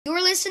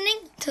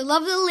listening to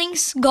Love the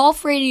Links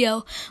Golf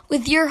Radio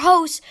with your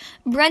hosts,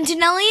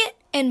 Brenton Elliott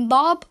and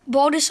Bob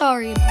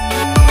Baldessari. All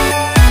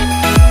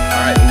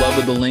right, Love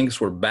of the Links,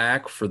 we're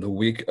back for the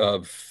week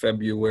of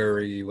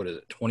February,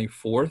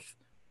 24th,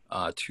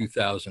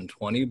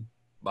 2020.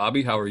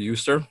 Bobby, how are you,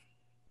 sir?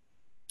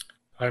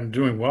 I'm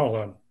doing well.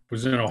 I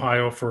was in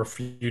Ohio for a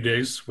few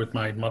days with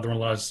my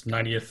mother-in-law's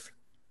 90th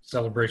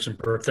celebration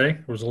birthday.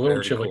 It was a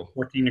little chilly, cool.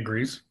 14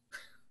 degrees.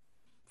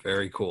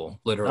 Very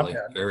cool. Literally,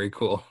 very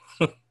cool.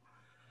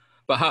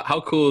 But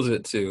how cool is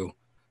it to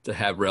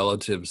have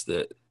relatives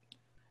that,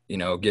 you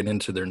know, get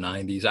into their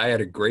 90s? I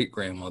had a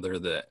great-grandmother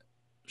that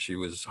she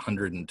was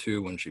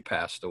 102 when she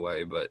passed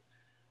away, but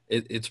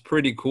it's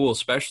pretty cool,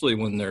 especially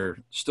when they're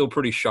still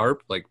pretty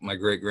sharp, like my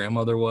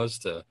great-grandmother was,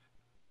 to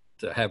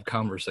have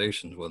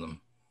conversations with them.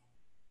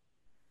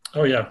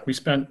 Oh, yeah. We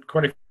spent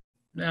quite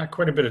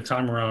a bit of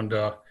time around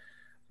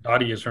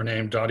Dottie is her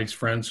name, Dottie's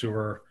friends who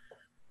were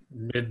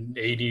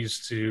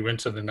mid-80s to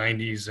into the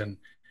 90s, and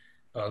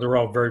they're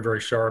all very, very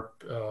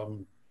sharp.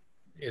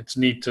 It's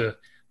neat to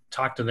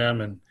talk to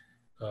them and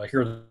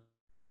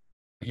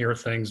hear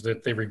things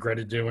that they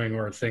regretted doing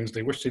or things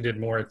they wish they did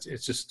more.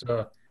 It's just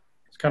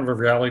it's kind of a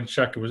reality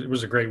check. It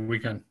was a great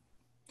weekend.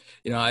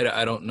 You know,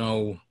 I don't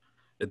know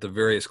at the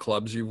various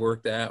clubs you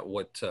worked at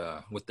what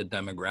the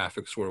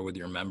demographics were with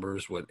your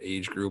members, what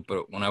age group,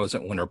 but when I was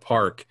at Winter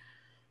Park,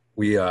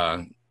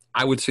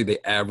 I would say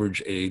the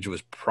average age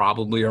was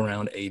probably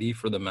around 80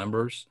 for the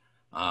members.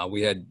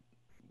 We had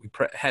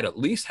at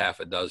least half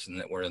a dozen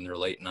that were in their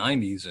late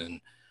 90s,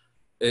 and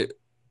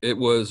it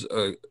was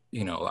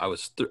you know,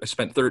 I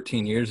spent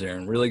 13 years there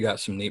and really got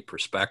some neat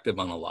perspective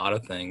on a lot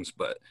of things.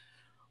 But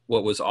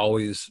what was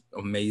always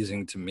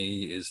amazing to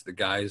me is the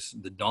guys,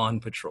 the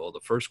Dawn Patrol, the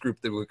first group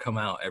that would come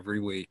out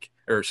every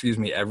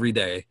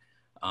day,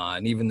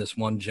 and even this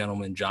one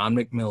gentleman, John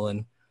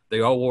McMillan, they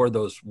all wore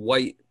those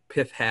white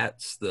pith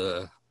hats,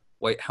 the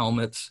white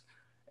helmets,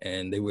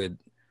 and they would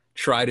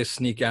try to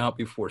sneak out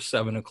before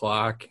 7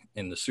 o'clock,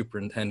 and the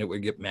superintendent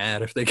would get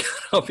mad if they got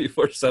out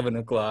before 7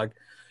 o'clock.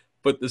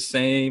 But the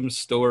same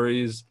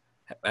stories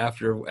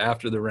after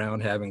the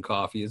round, having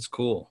coffee. It's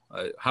cool.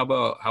 How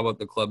about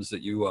the clubs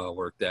that you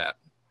worked at?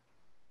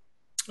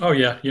 Oh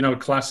yeah, you know,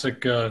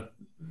 classic.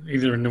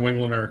 Either in New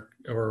England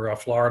or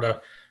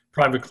Florida,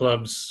 private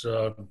clubs.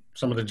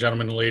 Some of the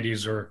gentlemen and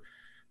ladies they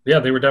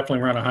were definitely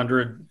around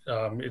 100.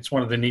 It's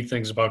one of the neat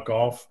things about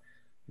golf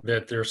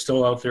that they're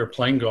still out there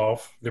playing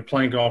golf. They're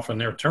playing golf on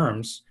their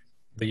terms,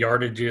 the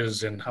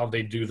yardages and how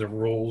they do the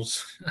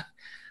rules.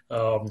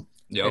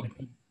 Yep.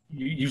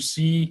 You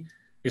see,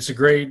 it's a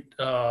great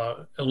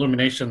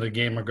illumination of the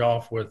game of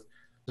golf with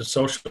the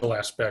social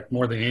aspect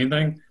more than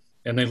anything.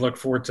 And they look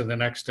forward to the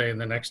next day and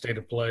the next day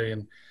to play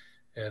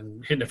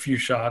and hitting a few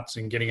shots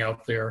and getting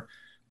out there.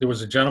 There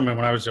was a gentleman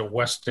when I was at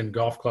Weston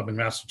Golf Club in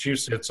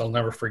Massachusetts. I'll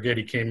never forget.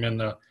 He came in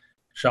the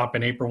shop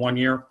in April one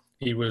year.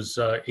 He was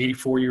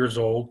 84 years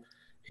old.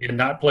 He had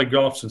not played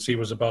golf since he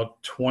was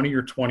about 20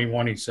 or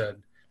 21, he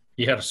said.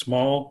 He had a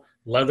small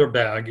leather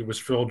bag. It was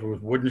filled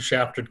with wooden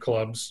shafted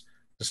clubs,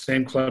 the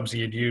same clubs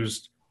he had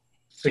used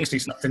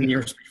 60-something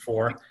years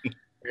before.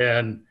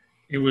 And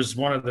it was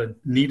one of the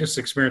neatest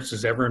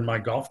experiences ever in my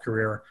golf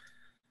career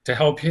to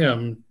help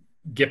him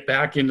get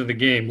back into the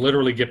game,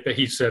 literally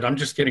he said, I'm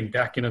just getting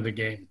back into the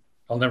game.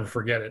 I'll never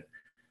forget it.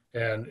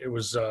 And it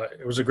was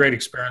a great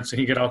experience. And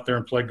he got out there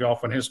and played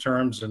golf on his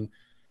terms. And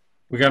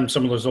we got him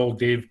some of those old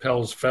Dave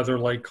Pell's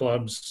Featherlight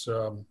clubs.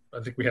 I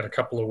think we had a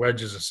couple of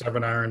wedges, a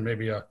 7-iron,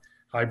 maybe a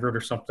hybrid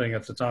or something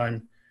at the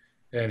time.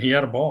 And he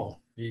had a ball.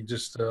 He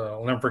just,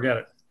 I'll never forget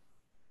it.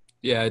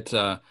 Yeah, it's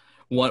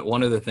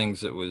one of the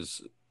things that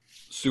was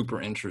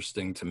super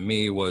interesting to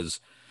me was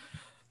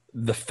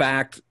the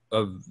fact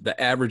of the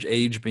average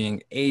age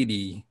being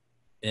 80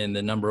 and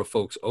the number of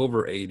folks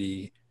over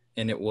 80.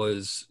 And it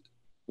was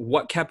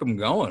what kept them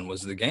going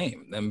was the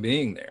game, them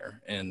being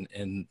there. And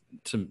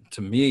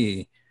to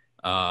me,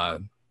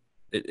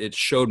 it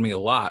showed me a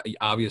lot.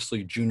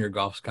 Obviously, junior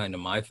golf's kind of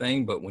my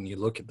thing, but when you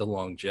look at the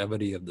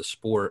longevity of the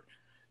sport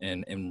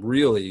and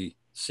really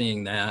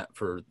seeing that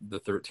for the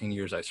 13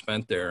 years I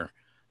spent there,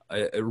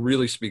 it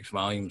really speaks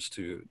volumes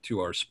to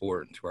our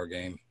sport and to our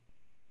game.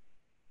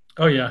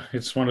 Oh yeah,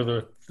 it's one of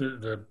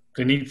the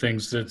neat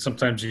things that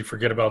sometimes you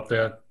forget about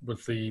that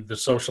with the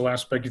social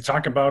aspect. You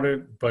talk about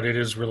it, but it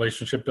is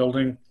relationship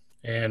building.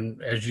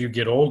 And as you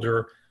get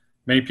older,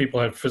 many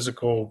people have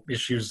physical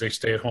issues. They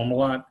stay at home a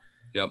lot.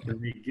 Yep.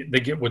 They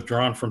get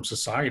withdrawn from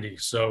society.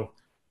 So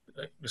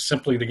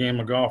simply the game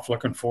of golf,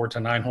 looking forward to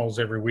 9 holes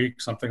every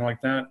week, something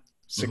like that.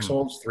 6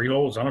 holes, 3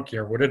 holes, I don't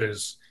care what it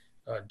is.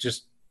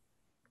 Just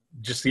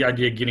the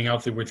idea of getting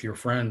out there with your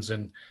friends.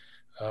 And,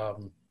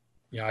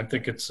 I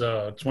think it's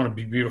one of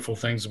the beautiful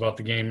things about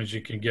the game is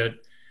you can get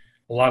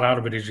a lot out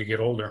of it as you get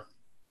older.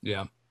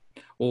 Yeah.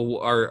 Well,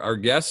 our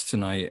guest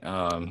tonight,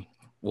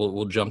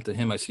 we'll jump to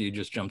him. I see you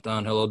just jumped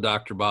on. Hello,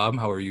 Dr. Bob.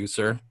 How are you,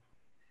 sir?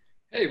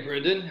 Hey,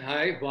 Brendan.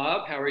 Hi,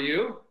 Bob. How are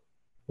you?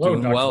 Hello,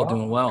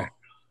 doing well.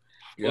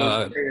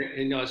 Well,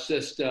 it's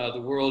just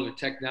the world of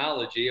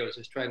technology. I was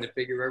just trying to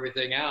figure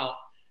everything out.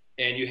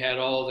 and you had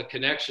all the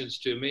connections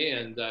to me,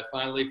 and I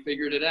finally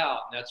figured it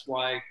out. And that's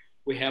why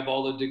we have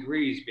all the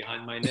degrees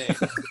behind my name.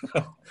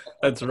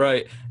 That's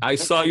right. I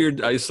saw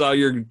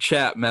your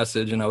chat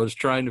message, and I was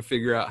trying to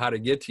figure out how to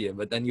get to you,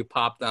 but then you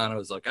popped on. I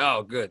was like,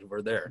 oh, good,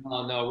 we're there.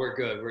 No, we're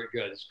good. We're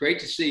good. It's great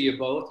to see you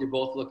both. You're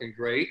both looking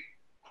great.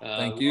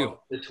 Thank you.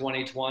 The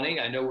 2020.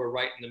 I know we're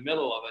right in the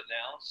middle of it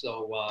now,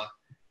 so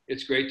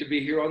it's great to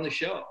be here on the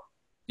show.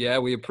 Yeah,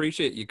 we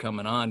appreciate you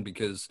coming on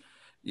because,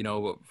 you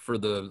know, for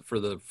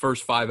the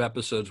first 5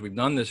 episodes we've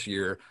done this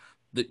year,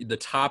 the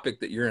topic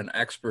that you're an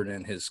expert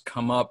in has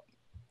come up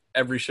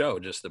every show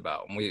just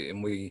about. And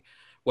we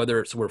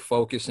whether we're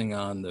focusing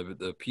on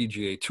the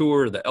PGA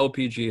Tour, the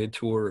LPGA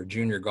Tour, or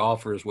junior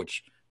golfers,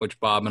 which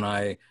Bob and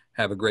I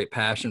have a great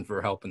passion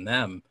for helping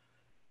them.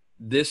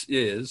 This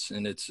is,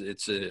 and it's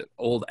an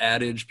old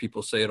adage,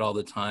 people say it all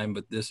the time,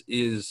 but this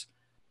is,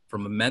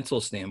 from a mental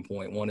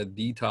standpoint, one of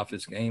the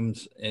toughest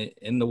games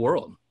in the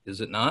world,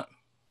 is it not?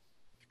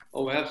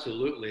 Oh,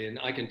 absolutely. And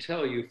I can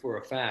tell you for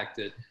a fact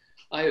that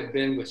I have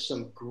been with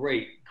some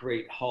great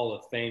Hall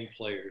of Fame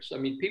players. I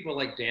mean, people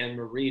like Dan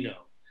Marino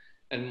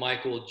and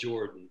Michael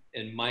Jordan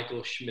and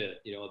Michael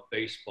Schmidt, you know, of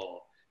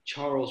baseball,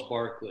 Charles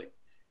Barkley.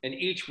 And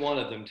each one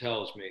of them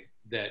tells me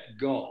that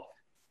golf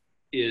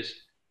is,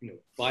 you know,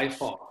 by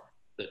far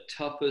the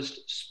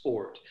toughest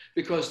sport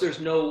because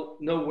there's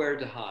nowhere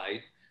to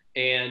hide.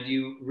 And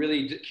you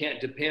really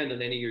can't depend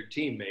on any of your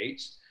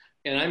teammates.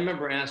 And I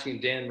remember asking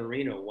Dan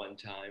Marino one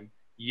time,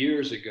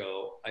 years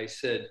ago, I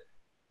said,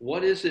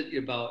 what is it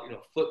about, you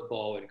know,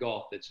 football and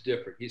golf that's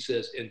different? He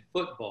says, in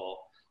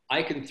football,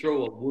 I can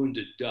throw a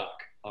wounded duck,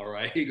 all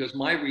right? He goes,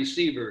 my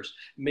receivers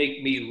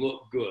make me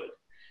look good.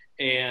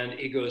 And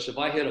he goes, if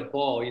I hit a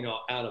ball, you know,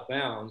 out of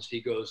bounds,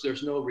 he goes,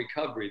 there's no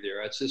recovery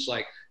there. It's just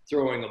like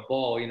throwing a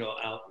ball,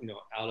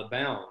 out of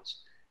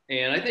bounds.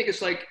 And I think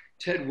it's like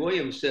Ted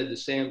Williams said to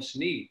Sam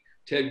Snead.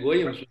 Ted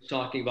Williams was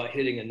talking about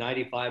hitting a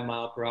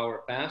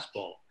 95-mile-per-hour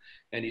fastball.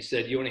 And he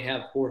said, you only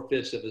have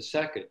 4/5 of a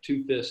second,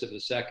 2/5 of a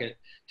second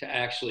to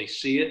actually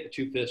see it,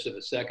 2/5 of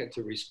a second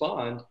to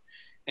respond.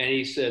 And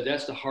he said,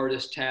 that's the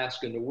hardest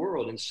task in the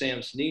world. And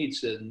Sam Snead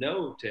said,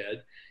 no,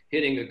 Ted,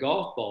 hitting a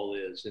golf ball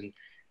is. And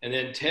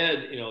then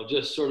Ted, you know,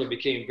 just sort of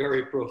became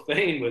very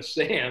profane with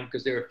Sam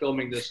because they were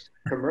filming this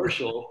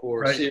commercial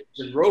for Right. Sears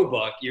and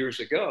Roebuck years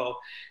ago.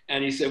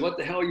 And he said, what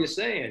the hell are you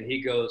saying? He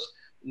goes,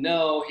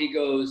 no, he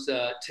goes,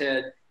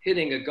 Ted,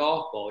 hitting a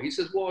golf ball. He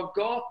says, well, a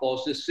golf ball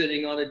is just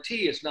sitting on a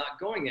tee. It's not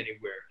going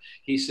anywhere.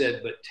 He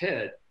said, but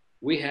Ted,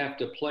 we have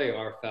to play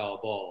our foul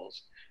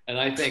balls. And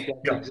I think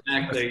that's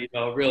exactly, you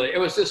know, really, it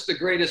was just the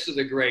greatest of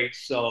the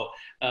greats. So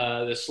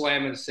the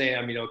Slam and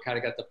Sam, you know, kind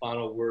of got the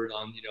final word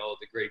on, you know,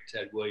 the great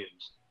Ted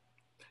Williams.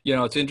 You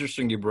know, it's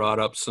interesting you brought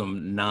up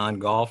some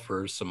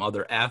non-golfers, some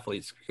other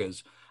athletes,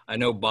 because I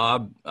know,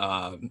 Bob,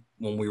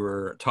 when we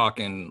were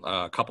talking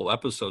a couple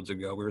episodes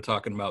ago, we were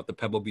talking about the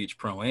Pebble Beach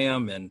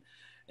Pro-Am,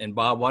 and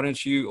Bob, why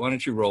don't you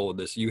roll with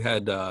this? You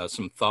had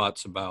some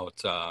thoughts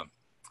about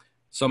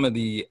some of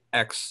the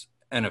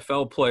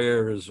ex-NFL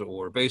players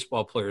or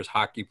baseball players,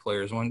 hockey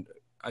players.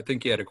 I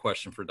think you had a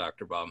question for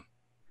Dr. Bob.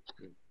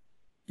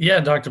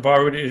 Yeah, Dr.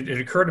 Barwood, it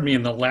occurred to me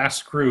in the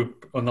last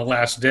group on the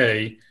last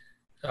day,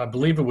 I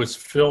believe it was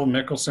Phil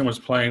Mickelson was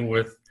playing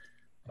with,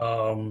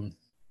 I'm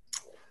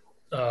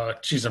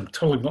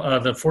totally,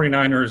 the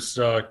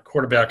 49ers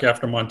quarterback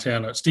after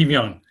Montana, Steve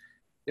Young.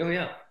 Oh,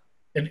 yeah.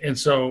 And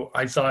so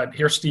I thought,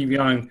 here's Steve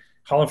Young,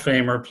 Hall of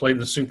Famer, played in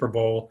the Super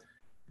Bowl,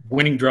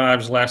 winning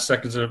drives, last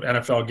seconds of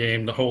NFL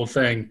game, the whole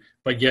thing.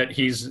 But yet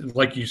he's,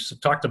 like you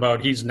talked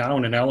about, he's now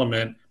in an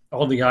element.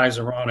 All the eyes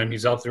are on him.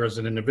 He's out there as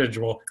an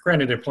individual.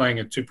 Granted, they're playing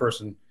a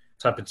 2-person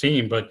type of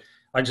team, but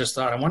I just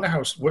thought, I wonder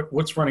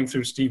what's running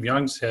through Steve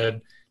Young's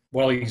head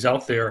while he's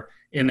out there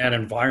in that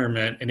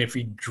environment, and if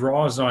he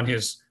draws on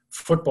his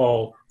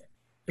football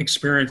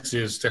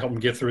experiences to help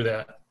him get through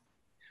that.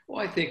 Well,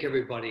 I think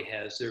everybody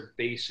has their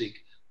basic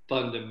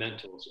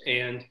fundamentals.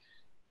 And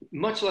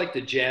much like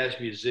the jazz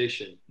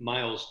musician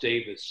Miles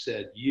Davis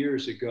said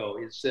years ago,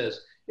 it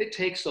says, it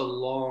takes a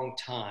long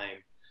time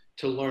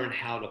to learn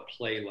how to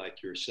play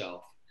like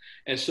yourself.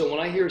 And so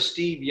when I hear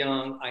Steve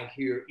Young, I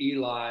hear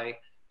Eli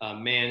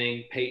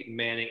Manning, Peyton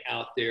Manning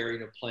out there, you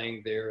know,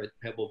 playing there at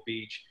Pebble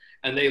Beach,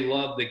 and they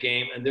love the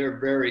game and they're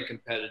very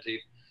competitive.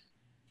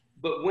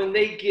 But when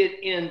they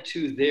get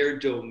into their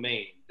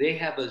domain, they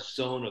have a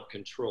zone of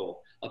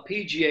control. A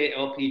PGA,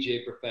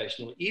 LPGA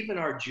professional, even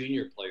our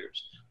junior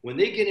players, when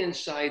they get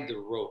inside the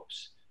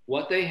ropes,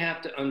 what they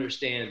have to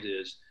understand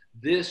is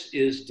this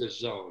is the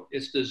zone.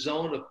 It's the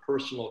zone of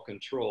personal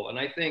control. And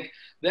I think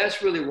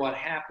that's really what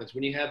happens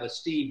when you have a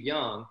Steve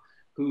Young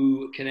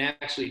who can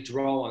actually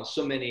draw on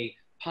so many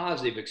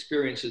positive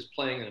experiences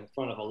playing in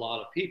front of a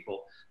lot of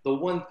people. The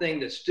one thing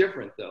that's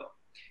different, though,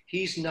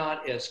 he's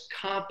not as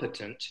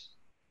competent,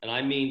 and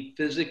I mean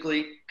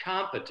physically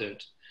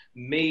competent,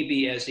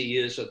 maybe as he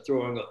is of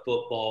throwing a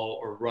football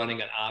or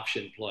running an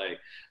option play.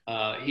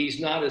 He's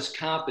not as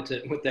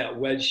competent with that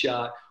wedge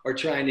shot or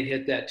trying to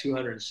hit that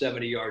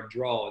 270-yard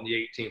draw in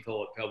the 18th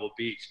hole at Pebble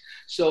Beach.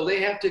 So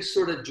they have to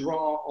sort of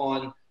draw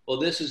on well,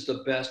 this is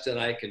the best that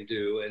I can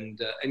do,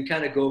 and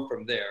kind of go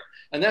from there.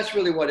 And that's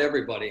really what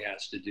everybody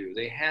has to do.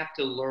 They have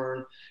to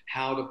learn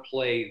how to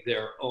play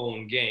their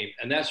own game.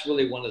 And that's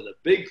really one of the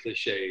big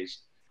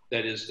cliches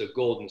that is the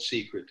golden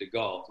secret to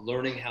golf,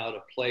 learning how to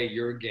play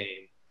your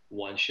game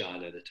one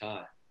shot at a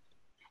time.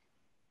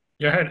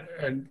 Yeah,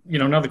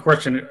 another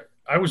question.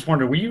 I was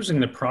wondering, are we using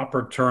the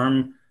proper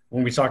term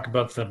when we talk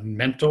about the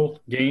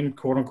mental game,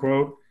 quote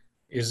unquote?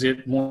 Is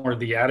it more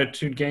the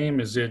attitude game?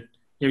 Is it,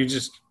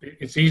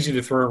 it's easy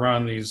to throw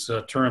around these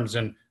terms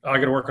and I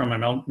got to work on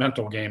my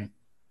mental game.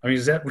 I mean,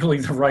 is that really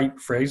the right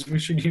phrase we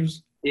should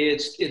use?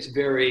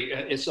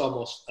 It's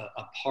almost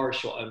a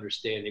partial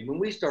understanding. When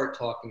we start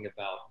talking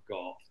about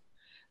golf,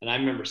 and I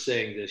remember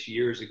saying this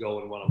years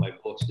ago in one of my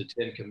books, The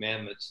 10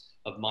 Commandments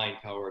of Mind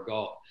Power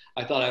Golf,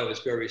 I thought I was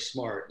very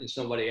smart. And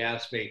somebody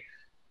asked me,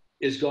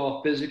 is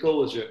golf physical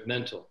or is it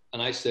mental?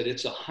 And I said,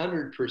 it's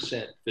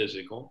 100%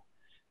 physical.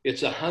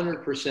 It's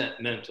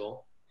 100%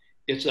 mental.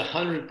 It's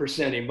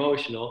 100%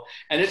 emotional.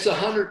 And it's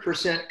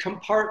 100%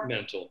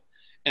 compartmental.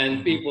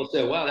 And people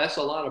say, wow, that's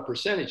a lot of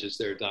percentages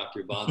there,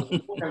 Dr.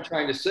 Bond. What I'm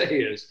trying to say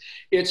is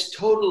it's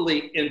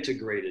totally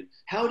integrated.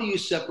 How do you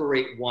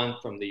separate one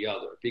from the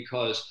other?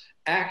 Because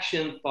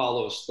action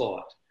follows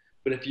thought.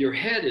 But if your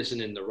head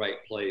isn't in the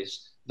right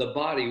place, the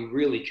body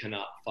really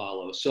cannot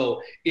follow.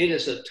 So it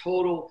is a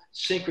total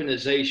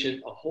synchronization,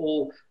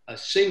 a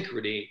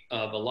synchrony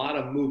of a lot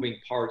of moving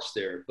parts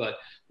there. But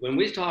when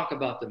we talk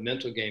about the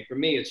mental game, for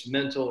me, it's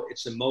mental,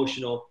 it's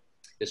emotional,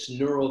 it's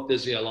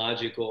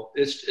neurophysiological.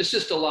 It's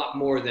just a lot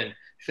more than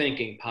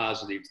thinking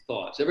positive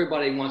thoughts.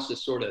 Everybody wants to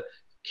sort of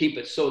keep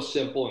it so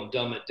simple and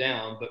dumb it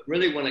down. But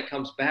really, when it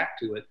comes back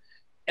to it,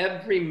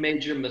 every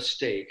major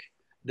mistake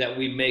that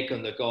we make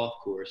on the golf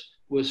course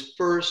was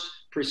first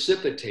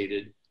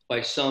precipitated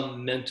by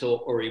some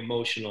mental or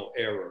emotional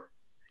error.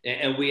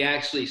 And we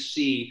actually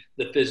see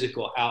the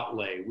physical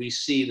outlay. We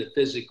see the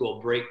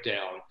physical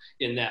breakdown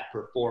in that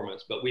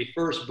performance. But we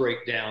first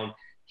break down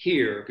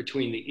here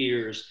between the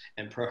ears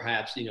and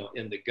perhaps,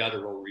 in the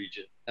guttural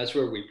region. That's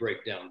where we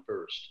break down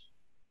first.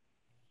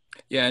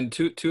 Yeah, and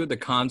two of the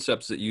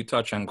concepts that you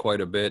touch on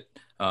quite a bit,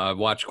 I've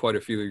watched quite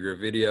a few of your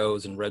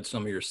videos and read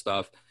some of your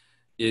stuff,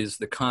 is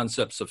the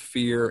concepts of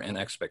fear and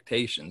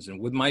expectations. And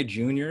with my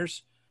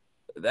juniors,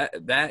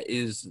 that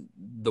is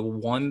the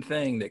one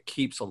thing that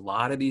keeps a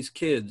lot of these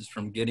kids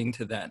from getting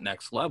to that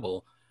next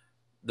level.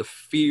 The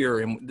fear,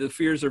 and the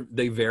fears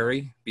they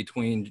vary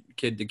between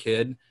kid to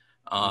kid,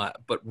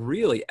 but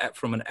really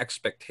from an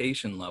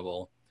expectation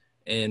level,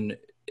 and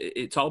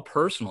it's all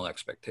personal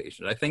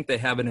expectations. I think they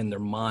have it in their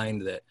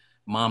mind that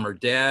mom or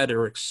dad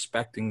are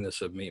expecting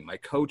this of me. My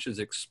coach is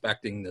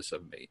expecting this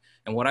of me.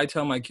 And what I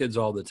tell my kids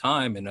all the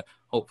time, and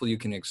hopefully you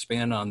can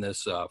expand on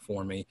this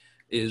for me,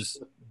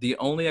 is the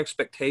only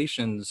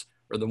expectations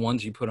are the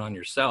ones you put on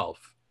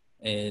yourself.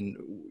 And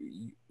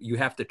you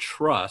have to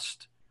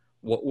trust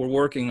what we're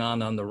working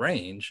on the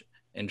range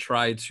and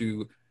try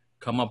to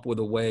come up with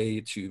a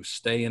way to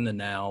stay in the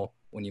now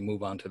when you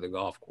move on to the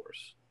golf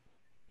course.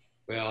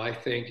 Well, I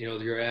think,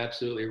 you're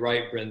absolutely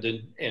right,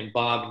 Brendan. And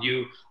Bob,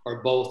 you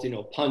are both,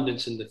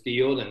 pundits in the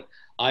field. And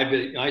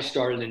I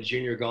started in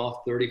junior golf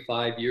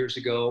 35 years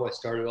ago. I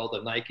started all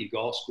the Nike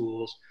golf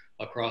schools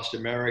across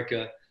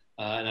America.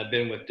 And I've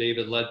been with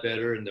David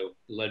Ledbetter and the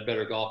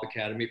Ledbetter Golf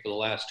Academy for the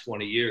last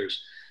 20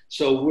 years.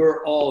 So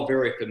we're all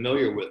very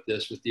familiar with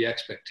this, with the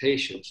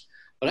expectations.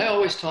 But I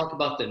always talk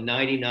about the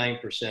 99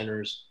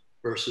 percenters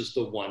versus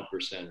the 1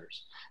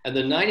 percenters. And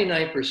the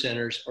 99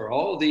 percenters are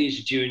all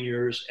these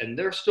juniors, and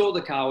they're still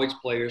the college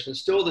players and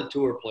still the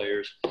tour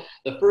players.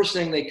 The first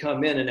thing they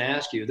come in and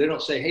ask you, they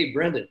don't say, hey,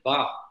 Brendan,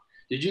 Bob,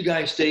 did you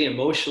guys stay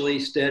emotionally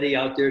steady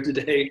out there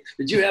today?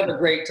 Did you have a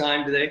great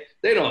time today?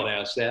 They don't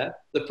ask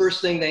that. The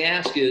first thing they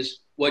ask is,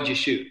 what'd you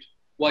shoot?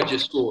 What'd you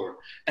score?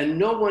 And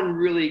no one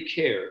really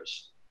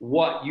cares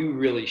what you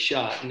really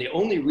shot. And the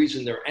only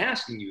reason they're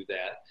asking you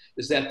that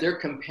is that they're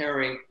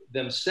comparing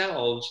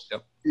themselves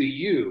to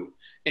you.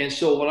 And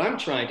so what I'm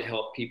trying to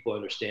help people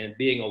understand,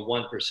 being a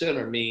 1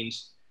 percenter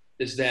means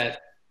is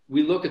that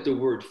we look at the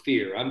word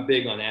fear. I'm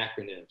big on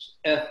acronyms,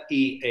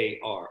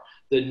 FEAR.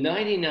 The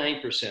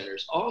 99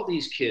 percenters, all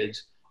these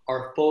kids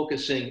are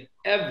focusing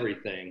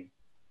everything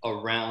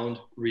around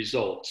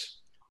results,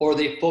 or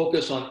they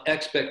focus on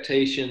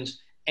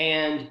expectations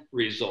and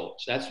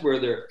results. That's where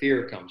their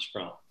fear comes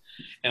from.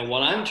 And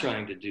what I'm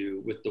trying to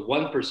do with the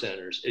 1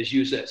 percenters is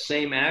use that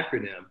same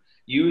acronym,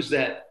 use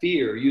that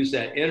fear, use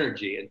that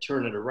energy, and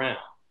turn it around.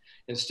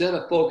 Instead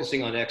of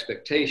focusing on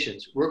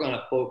expectations, we're going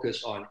to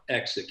focus on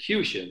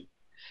execution,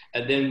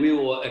 and then we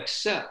will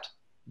accept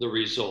the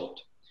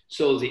result.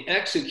 So the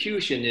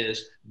execution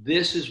is,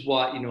 this is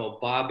what,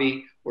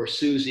 Bobby or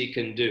Susie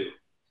can do.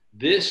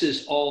 This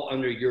is all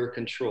under your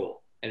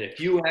control. And if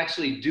you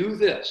actually do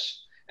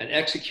this and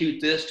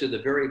execute this to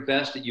the very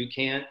best that you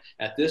can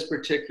at this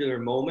particular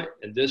moment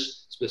in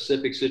this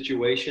specific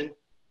situation,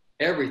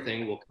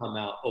 everything will come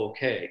out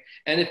okay.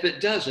 And if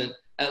it doesn't,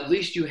 at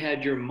least you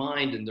had your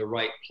mind in the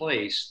right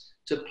place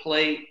to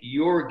play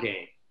your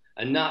game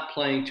and not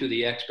playing to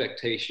the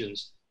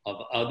expectations of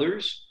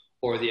others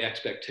or the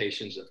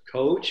expectations of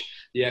coach,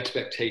 the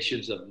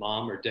expectations of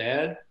mom or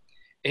dad.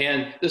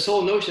 And this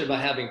whole notion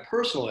about having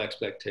personal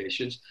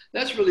expectations,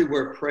 that's really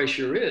where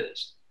pressure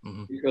is.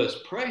 Mm-hmm. Because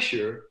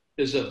pressure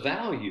is a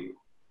value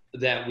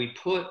that we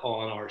put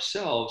on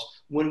ourselves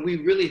when we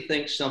really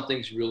think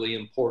something's really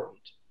important.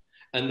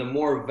 And the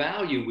more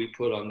value we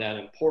put on that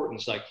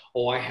importance, like,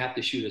 oh, I have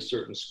to shoot a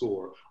certain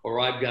score, or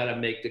I've got to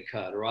make the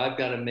cut, or I've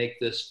got to make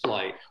this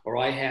flight, or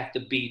I have to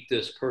beat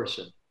this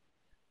person.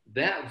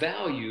 That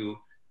value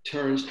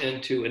turns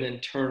into an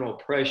internal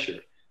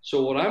pressure.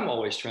 So what I'm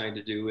always trying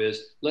to do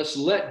is let's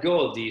let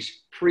go of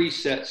these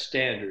preset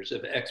standards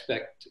of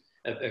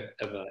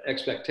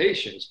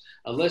expectations.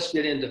 Let's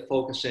get into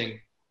focusing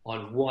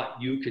on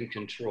what you can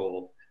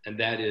control, and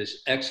that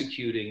is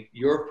executing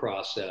your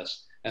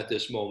process at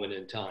this moment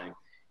in time.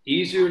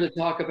 Easier to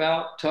talk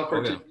about,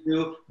 tougher to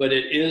do, but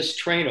it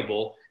is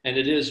trainable and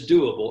it is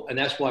doable. And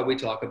that's why we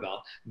talk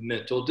about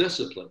mental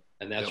discipline.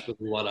 And that's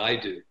what I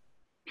do.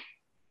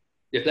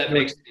 If that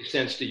makes any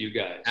sense to you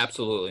guys.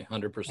 Absolutely,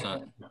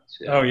 100%.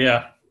 Oh,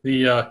 yeah.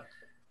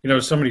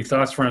 So many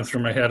thoughts running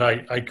through my head.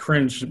 I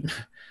cringe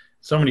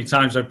so many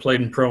times. I've played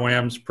in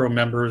pro-ams, pro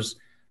members.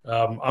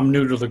 I'm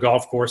new to the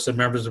golf course. The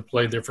members have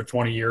played there for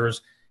 20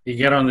 years. You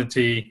get on the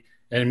tee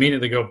and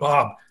immediately go,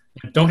 Bob,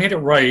 don't hit it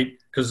right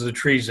because of the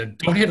trees, and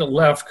don't hit it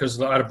left because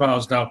of the out of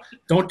bounds. Now,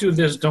 don't do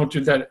this, don't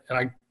do that. And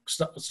I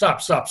stop.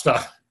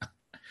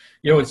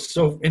 It's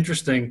so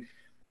interesting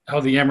how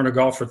the amateur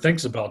golfer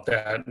thinks about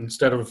that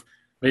instead of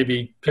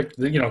maybe pick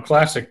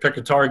classic, pick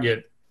a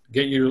target,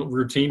 get your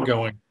routine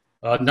going.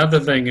 Another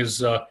thing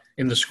is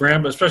in the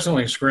scramble,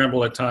 especially in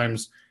scramble at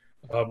times,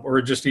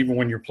 or just even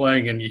when you're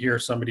playing and you hear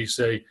somebody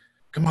say,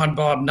 come on,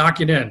 Bob,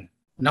 knock it in.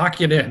 And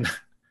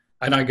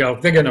I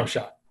go, they got no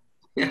shot.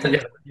 Forget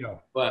it,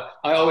 But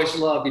I always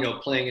love,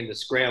 playing in the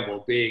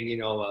scramble,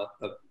 being, a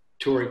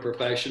touring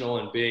professional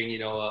and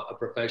being, a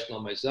professional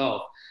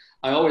myself.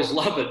 I always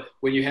love it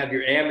when you have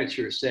your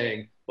amateurs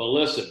saying, well,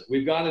 listen,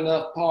 we've got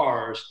enough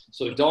pars,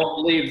 so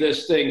don't leave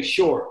this thing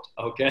short,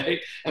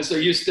 okay? And so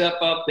you step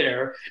up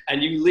there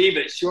and you leave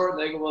it short, and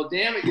they go, well,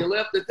 damn it, you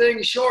left the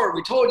thing short.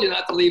 We told you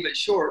not to leave it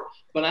short,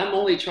 but I'm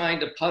only trying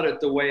to putt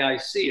it the way I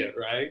see it,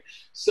 right?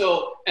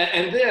 So,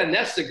 and then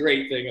that's the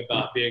great thing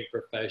about being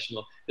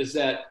professional is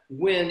that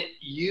when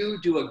you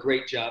do a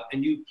great job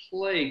and you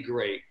play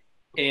great,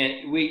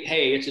 and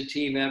hey, it's a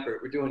team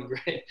effort, we're doing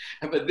great.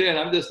 But then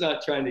I'm just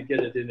not trying to get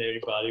it into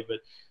anybody,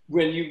 but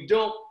when you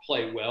don't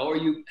play well or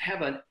you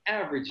have an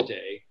average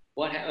day,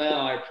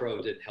 our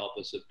pro didn't help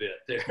us a bit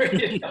there.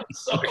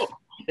 So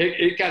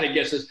it kind of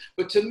gets us.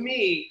 But to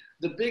me,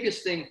 the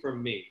biggest thing for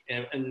me,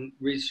 and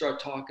we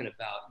start talking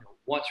about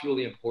what's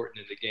really important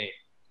in the game,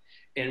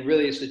 and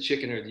really it's the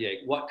chicken or the egg.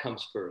 What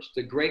comes first,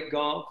 the great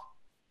golf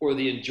or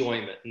the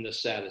enjoyment and the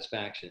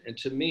satisfaction? And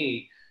to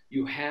me,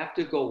 you have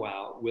to go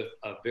out with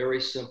a very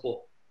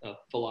simple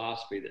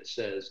philosophy that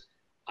says,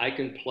 I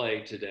can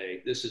play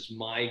today. This is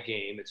my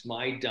game. It's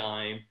my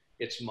dime.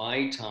 It's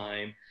my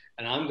time.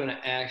 And I'm going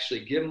to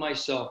actually give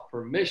myself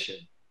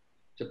permission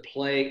to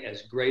play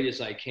as great as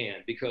I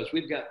can, because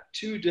we've got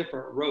two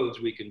different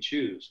roads we can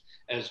choose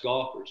as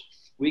golfers.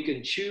 We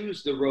can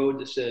choose the road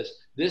that says,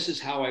 this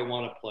is how I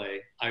want to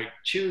play. I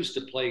choose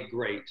to play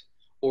great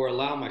or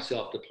allow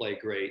myself to play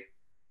great.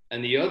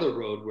 And the other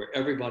road where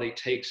everybody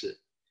takes it.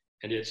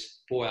 And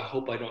it's, boy, I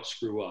hope I don't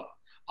screw up.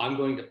 I'm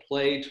going to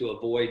play to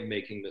avoid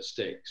making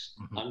mistakes.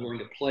 Mm-hmm. I'm going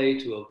to play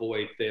to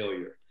avoid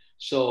failure.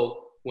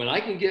 So when I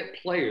can get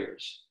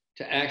players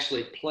to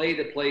actually play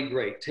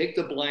great, take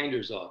the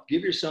blinders off,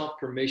 give yourself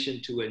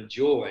permission to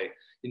enjoy,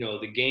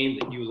 the game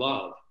that you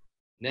love.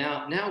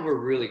 Now we're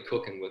really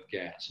cooking with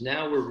gas.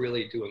 Now we're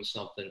really doing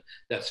something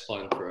that's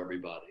fun for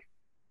everybody.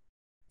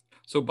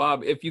 So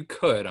Bob, if you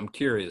could, I'm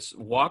curious,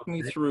 walk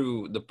me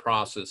through the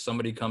process.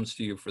 Somebody comes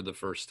to you for the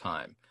first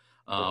time.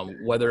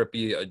 Whether it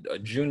be a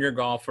junior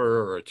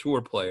golfer or a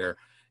tour player,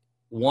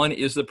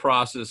 is the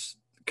process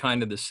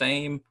kind of the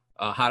same?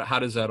 How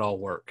does that all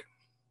work?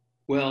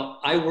 Well,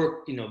 I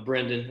work,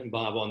 Brendan and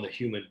Bob, on the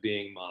human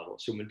being model.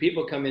 So when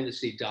people come in to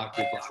see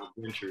Dr. Bob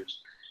Winters,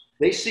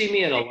 they see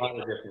me in a lot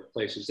of different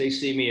places. They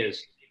see me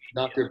as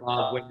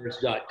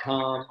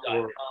drbobwinters.com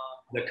or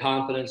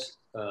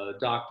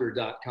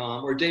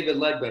theconfidencedoctor.com or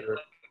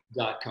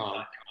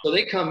davidledbetter.com. So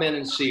they come in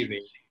and see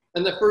me.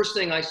 And the first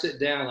thing I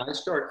sit down, I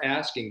start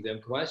asking them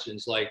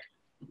questions like,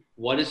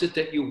 what is it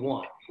that you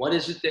want? What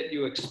is it that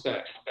you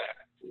expect?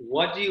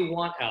 What do you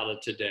want out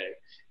of today?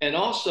 And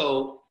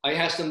also, I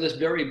ask them this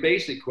very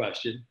basic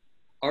question,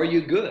 are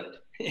you good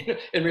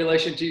in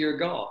relation to your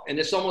golf? And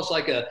it's almost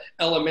like an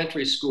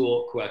elementary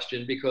school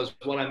question, because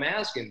what I'm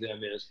asking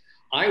them is,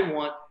 I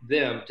want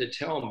them to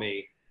tell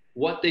me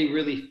what they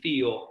really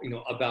feel,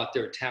 about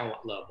their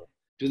talent level.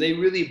 Do they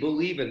really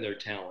believe in their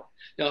talent?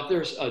 Now, if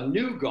there's a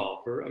new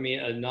golfer,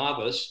 a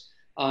novice,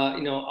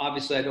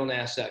 obviously I don't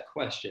ask that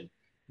question.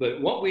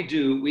 But what we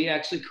do, we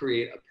actually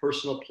create a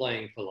personal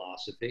playing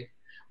philosophy.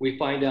 We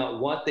find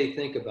out what they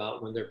think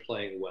about when they're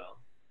playing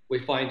well. We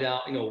find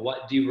out,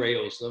 what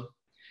derails them.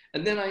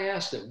 And then I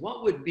ask them,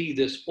 what would be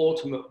this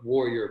ultimate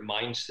warrior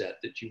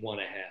mindset that you want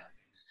to have?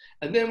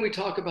 And then we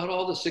talk about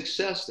all the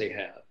success they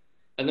have.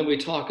 And then we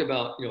talk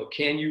about,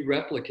 can you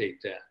replicate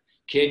that?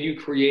 Can you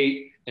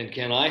create, and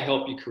can I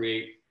help you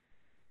create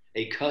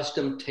a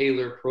custom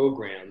tailored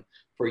program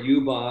for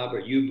you, Bob, or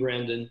you,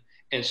 Brendan?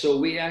 And so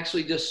we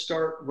actually just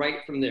start right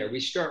from there. We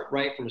start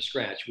right from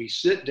scratch. We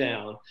sit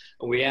down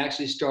and we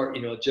actually start,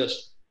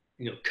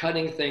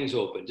 cutting things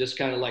open, just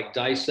kind of like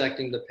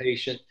dissecting the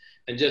patient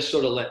and just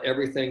sort of let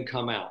everything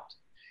come out.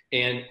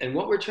 And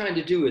what we're trying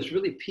to do is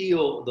really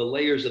peel the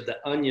layers of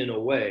the onion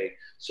away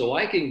so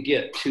I can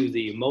get to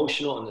the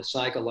emotional and the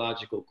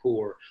psychological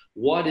core.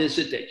 What is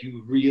it that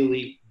you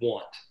really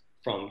want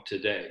from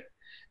today?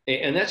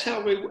 And that's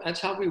how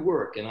we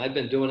work. And I've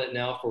been doing it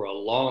now for a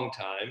long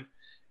time.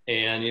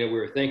 And, we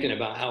were thinking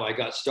about how I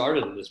got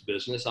started in this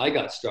business. I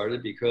got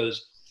started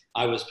because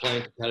I was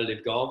playing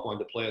competitive golf, wanted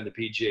to play on the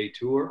PGA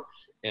Tour.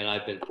 And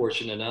I've been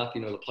fortunate enough,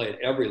 to play at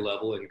every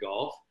level in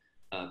golf.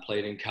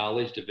 Played in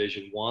college,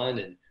 Division I,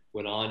 and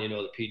went on,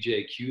 the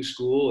PGA Q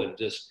school,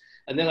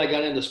 and then I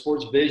got into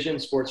sports vision,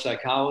 sports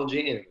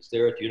psychology, and was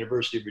there at the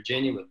University of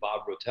Virginia with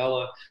Bob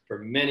Rotella for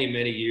many,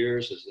 many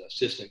years as an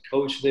assistant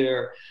coach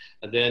there.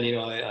 And then,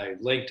 I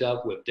linked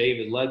up with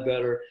David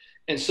Ledbetter.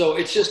 And so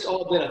it's just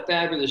all been a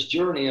fabulous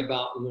journey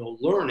about,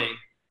 learning,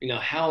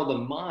 how the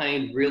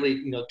mind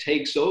really,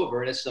 takes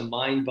over, and it's the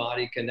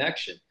mind-body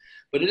connection.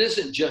 But it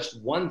isn't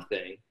just one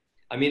thing.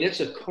 I mean, it's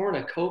a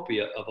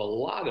cornucopia of a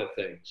lot of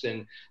things.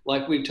 And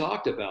like we've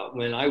talked about,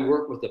 when I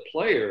work with a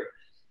player,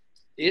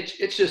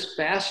 it's just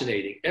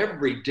fascinating.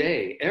 Every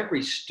day,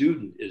 every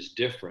student is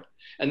different.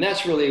 And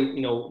that's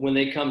really, when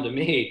they come to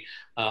me,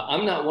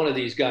 I'm not one of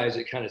these guys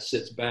that kind of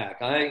sits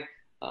back.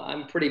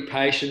 I'm pretty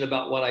passionate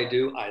about what I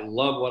do. I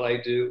love what I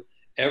do.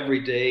 Every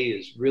day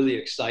is really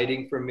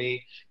exciting for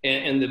me.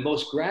 And the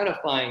most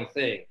gratifying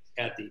thing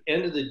at the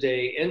end of the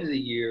day, end of the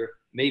year,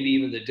 maybe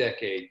even the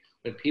decade,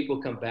 when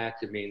people come back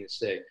to me and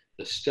say,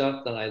 the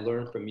stuff that I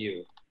learned from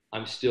you,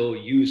 I'm still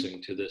using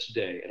to this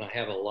day. And I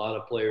have a lot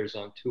of players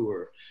on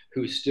tour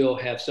who still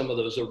have some of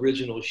those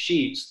original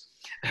sheets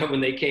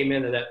when they came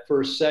into that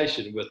first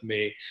session with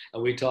me.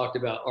 And we talked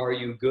about, are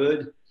you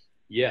good?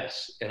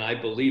 Yes. And I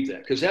believe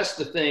that, because that's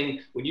the thing.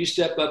 When you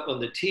step up on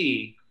the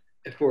tee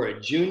for a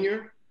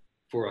junior,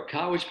 for a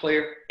college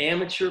player,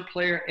 amateur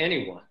player,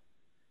 anyone,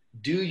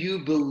 do you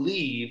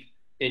believe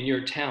in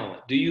your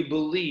talent? Do you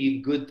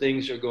believe good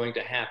things are going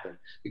to happen?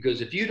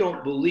 Because if you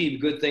don't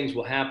believe good things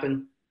will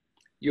happen,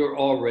 you're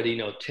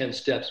already 10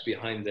 steps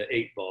behind the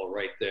 8 ball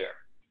right there.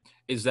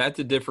 Is that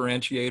the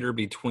differentiator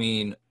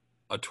between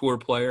a tour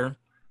player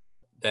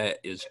that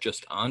is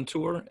just on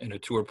tour and a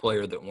tour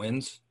player that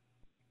wins?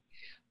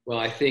 Well,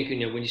 I think,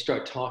 when you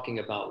start talking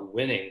about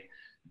winning,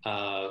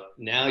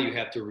 now you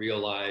have to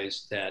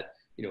realize that,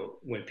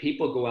 when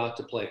people go out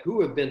to play,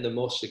 who have been the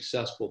most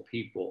successful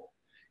people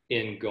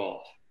in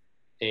golf?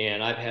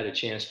 And I've had a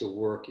chance to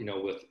work,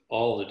 with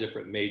all the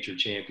different major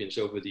champions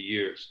over the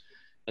years.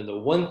 And the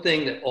one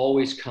thing that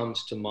always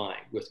comes to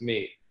mind with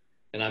me,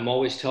 and I'm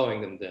always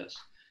telling them this,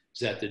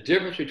 is that the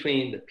difference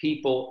between the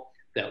people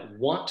that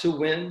want to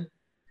win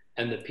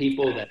and the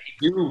people that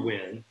do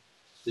win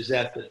is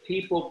that the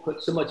people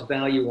put so much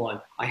value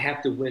on, I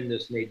have to win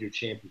this major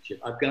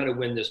championship. I've got to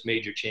win this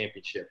major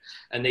championship.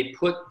 And they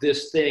put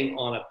this thing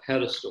on a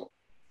pedestal.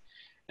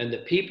 And the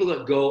people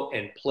that go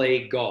and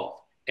play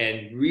golf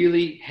and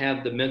really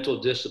have the mental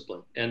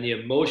discipline and the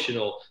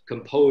emotional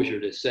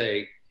composure to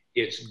say,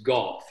 it's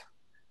golf.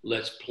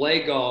 Let's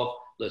play golf.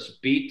 Let's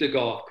beat the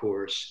golf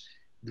course.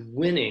 The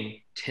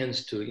winning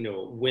tends to,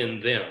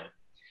 win them.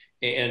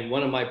 And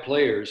one of my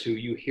players who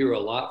you hear a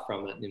lot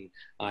from it, and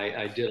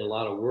I did a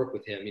lot of work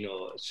with him,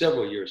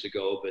 several years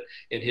ago, but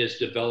in his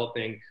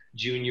developing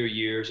junior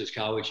years, his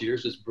college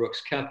years, is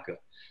Brooks Koepka.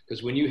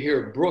 Because when you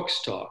hear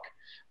Brooks talk,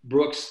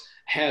 Brooks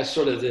has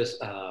sort of this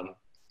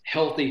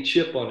healthy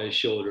chip on his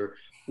shoulder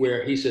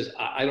where he says,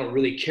 I don't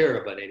really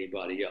care about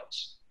anybody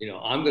else.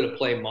 I'm going to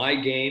play my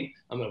game.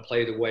 I'm going to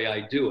play the way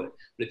I do it.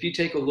 But if you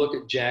take a look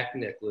at Jack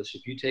Nicklaus,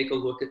 if you take a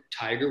look at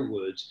Tiger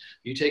Woods,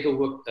 you take a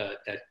look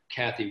at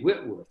Kathy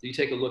Whitworth, you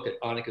take a look at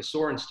Annika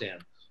Sorenstam,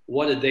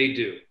 what did they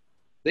do?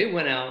 They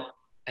went out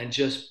and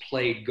just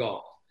played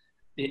golf.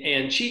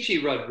 And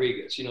Chichi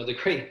Rodriguez, the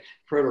great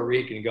Puerto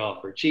Rican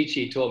golfer,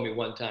 Chichi told me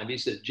one time, he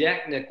said,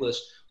 Jack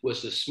Nicklaus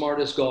was the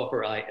smartest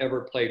golfer I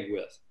ever played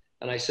with.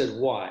 And I said,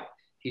 why?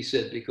 He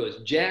said,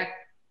 because Jack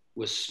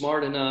was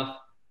smart enough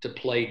to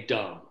play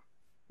dumb,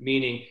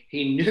 meaning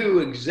he knew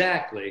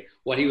exactly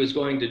what he was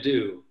going to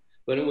do.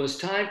 But it was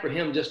time for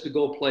him just to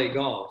go play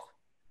golf.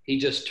 He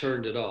just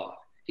turned it off.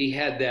 He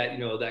had that,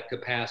 that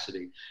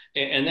capacity.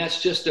 And that's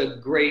just a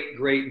great,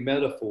 great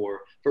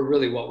metaphor for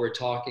really what we're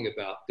talking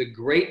about. The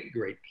great,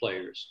 great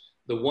players,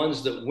 the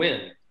ones that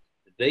win,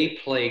 they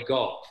play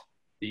golf.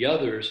 The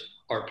others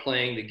are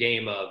playing the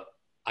game of,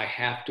 I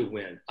have to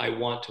win. I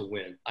want to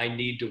win. I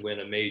need to win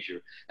a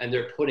major. And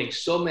they're putting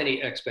so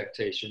many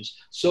expectations,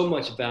 so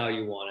much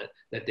value on it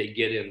that they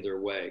get in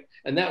their way.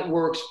 And that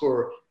works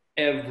for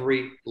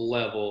every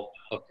level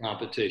of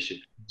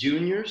competition.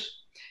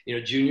 Juniors, You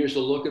know, juniors are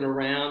looking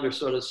around, they're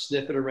sort of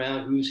sniffing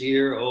around, who's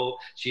here? Oh,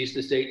 she's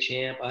the state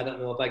champ. I don't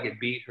know if I could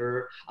beat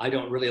her. I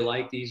don't really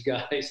like these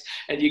guys.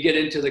 And you get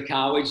into the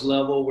college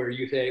level where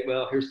you say,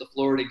 well, here's the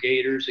Florida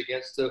Gators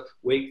against the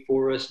Wake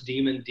Forest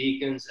Demon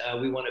Deacons.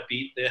 We want to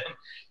beat them.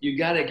 You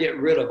got to get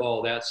rid of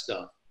all that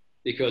stuff,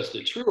 because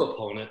the true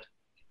opponent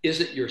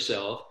isn't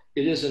yourself.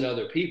 It isn't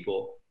other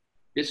people.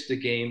 It's the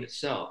game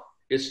itself.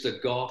 It's the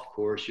golf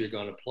course you're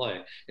going to play.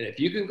 And if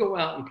you can go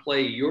out and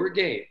play your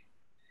game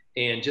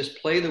and just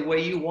play the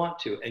way you want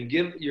to and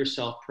give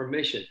yourself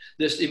permission,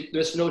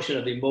 this notion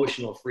of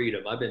emotional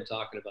freedom, I've been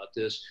talking about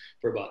this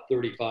for about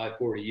 35,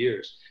 40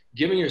 years,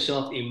 giving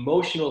yourself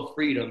emotional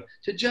freedom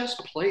to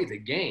just play the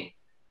game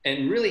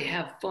and really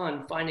have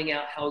fun finding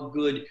out how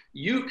good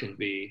you can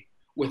be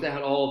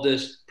without all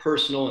this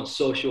personal and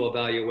social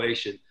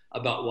evaluation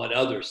about what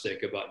others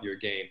think about your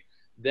game.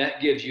 That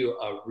gives you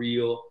a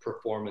real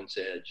performance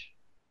edge.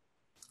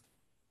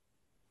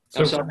 So,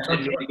 I'm sorry I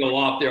didn't mean to go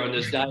off there on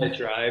this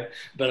diatribe,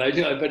 but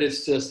but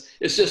it's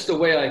just the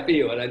way I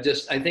feel, and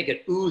I think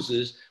it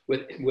oozes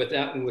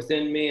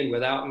within me and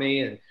without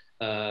me,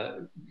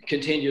 and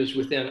continues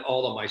within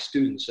all of my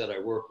students that I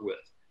work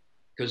with,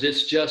 because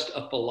it's just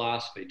a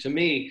philosophy. To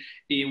me,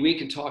 we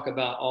can talk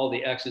about all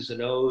the X's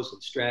and O's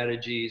and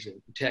strategies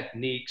and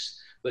techniques,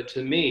 but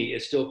to me,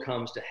 it still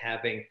comes to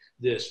having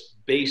this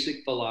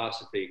basic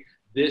philosophy.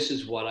 This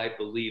is what I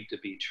believe to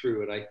be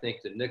true, and I think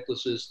the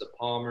Nicklauses, the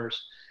Palmers,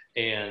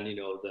 and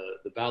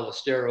the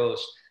Ballesteros,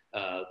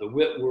 the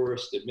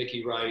Whitworths, the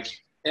Mickey Wrights,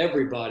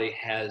 everybody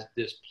has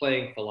this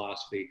playing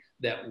philosophy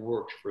that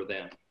worked for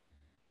them.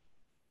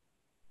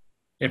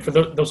 And for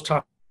those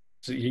top,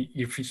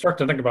 if you start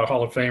to think about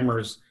Hall of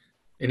Famers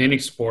in any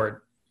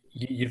sport,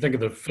 you think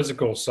of the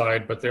physical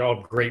side, but they're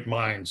all great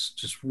minds,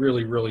 just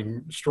really, really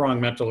strong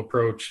mental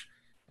approach.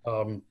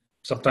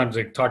 Sometimes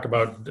they talk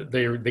about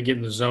they get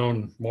in the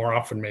zone more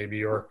often,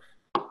 maybe, or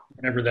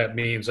whatever that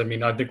means. I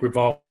mean, I think we've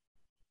all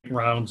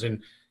rounds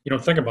and you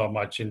don't think about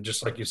much, and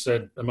just like you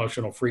said,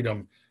 emotional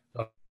freedom.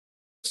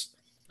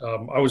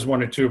 I was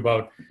wondering too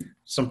about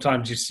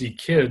sometimes you see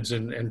kids,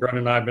 and Brendan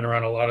and I have been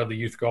around a lot of the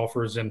youth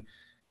golfers, and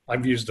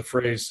I've used the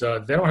phrase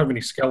they don't have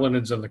any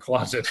skeletons in the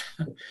closet.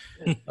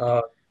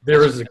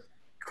 There is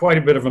quite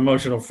a bit of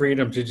emotional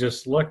freedom to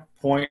just look,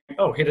 point,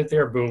 oh, hit it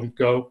there, boom,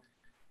 go.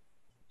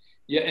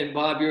 Yeah, and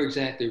Bob, you're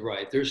exactly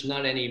right. There's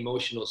not any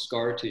emotional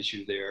scar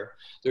tissue there.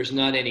 There's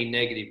not any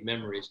negative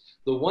memories.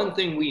 The one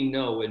thing we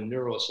know in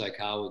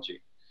neuropsychology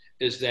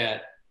is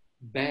that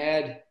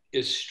bad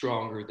is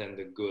stronger than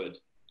the good.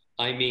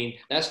 I mean,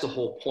 that's the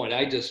whole point.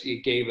 I just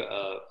gave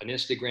an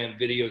Instagram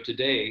video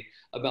today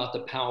about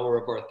the power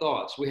of our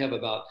thoughts. We have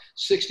about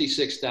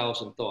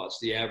 66,000 thoughts,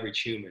 the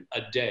average human,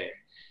 a day.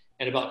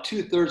 And about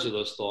 2/3 of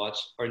those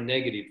thoughts are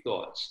negative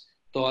thoughts,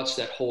 thoughts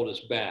that hold us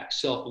back,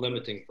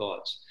 self-limiting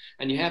thoughts.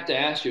 And you have to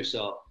ask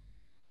yourself,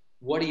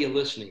 what are you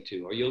listening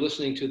to? Are you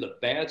listening to the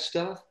bad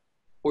stuff?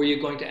 Or are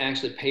you going to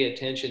actually pay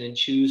attention and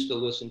choose to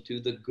listen to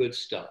the good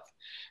stuff?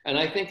 And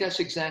I think that's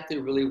exactly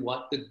really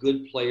what the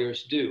good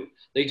players do.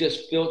 They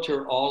just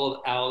filter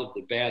out of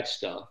the bad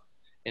stuff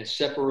and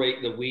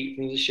separate the wheat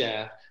from the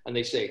chaff. And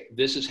they say,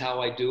 this is how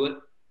I do it.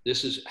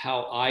 This is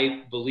how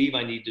I believe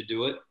I need to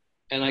do it.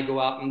 And I go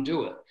out and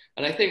do it.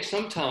 And I think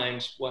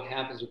sometimes what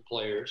happens with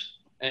players,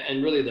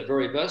 and really the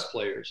very best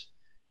players,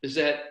 is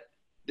that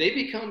they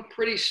become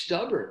pretty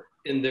stubborn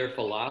in their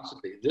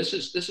philosophy. This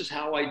is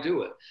how I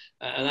do it.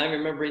 And I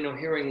remember,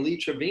 hearing Lee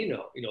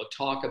Trevino,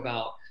 talk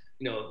about,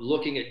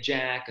 looking at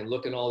Jack and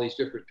looking at all these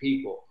different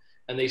people.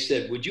 And they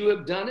said, would you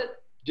have done it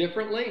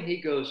differently? He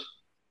goes,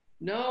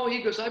 no.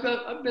 He goes, I've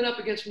been up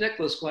against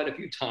Nicklaus quite a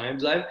few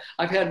times.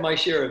 I've had my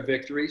share of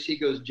victories. He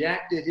goes,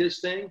 Jack did his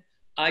thing.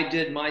 I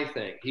did my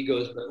thing. He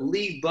goes, but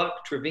Lee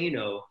Buck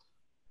Trevino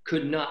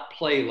could not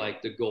play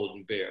like the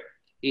Golden Bear.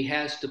 He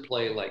has to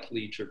play like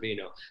Lee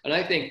Trevino. And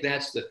I think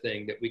that's the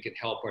thing that we can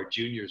help our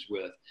juniors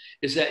with,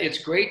 is that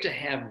it's great to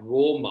have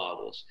role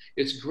models.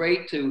 It's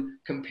great to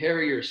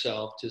compare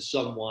yourself to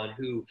someone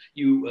who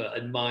you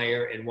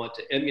admire and want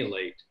to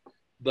emulate.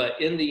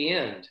 But in the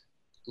end,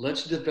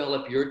 let's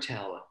develop your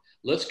talent.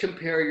 Let's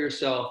compare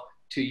yourself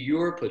to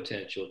your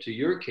potential, to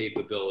your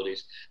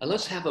capabilities, and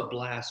let's have a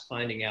blast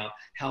finding out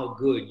how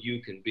good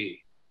you can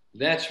be.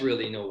 That's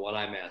really what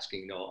I'm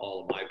asking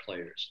all of my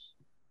players.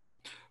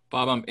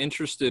 Bob, I'm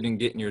interested in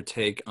getting your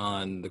take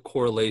on the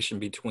correlation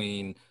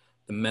between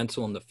the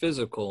mental and the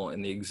physical.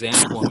 And the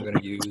example I'm going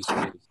to use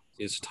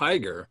is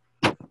Tiger.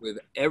 With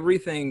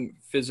everything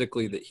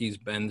physically that he's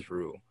been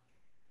through,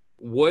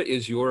 what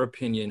is your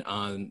opinion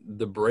on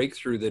the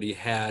breakthrough that he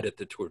had at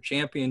the Tour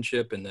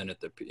Championship and then at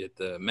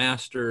the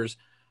Masters?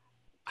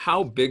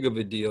 How big of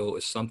a deal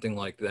is something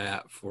like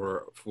that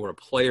for a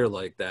player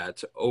like that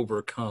to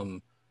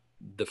overcome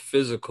the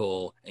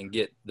physical and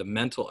get the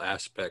mental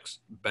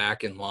aspects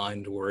back in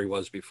line to where he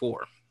was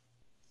before?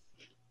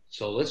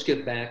 So let's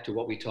get back to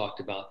what we talked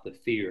about, the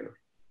fear.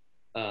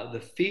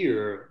 The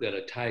fear that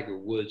a Tiger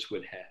Woods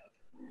would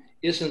have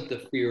isn't the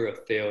fear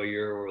of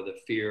failure or the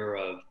fear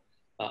of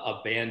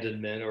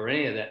abandonment or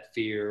any of that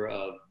fear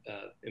of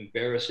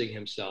embarrassing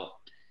himself.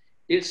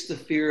 It's the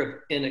fear of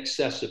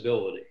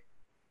inaccessibility.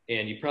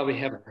 And you probably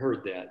haven't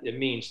heard that. It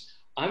means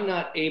I'm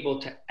not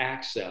able to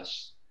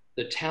access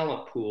the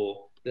talent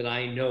pool that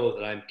I know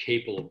that I'm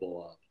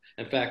capable of.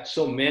 In fact,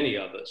 so many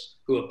of us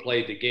who have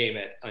played the game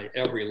at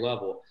every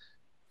level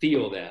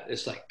feel that.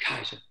 It's like,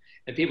 gosh,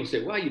 and people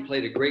say, wow, you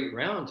played a great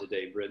round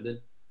today, Brendan.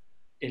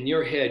 In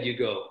your head, you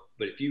go,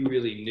 but if you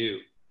really knew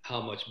how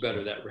much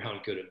better that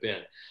round could have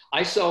been.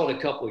 I saw it a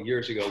couple of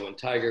years ago when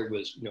Tiger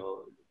was,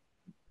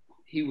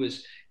 he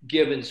was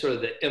given sort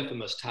of the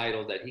infamous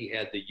title that he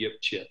had the yip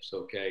chips,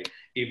 okay,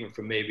 even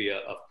from maybe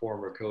a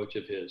former coach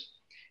of his.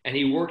 And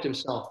he worked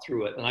himself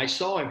through it. And I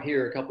saw him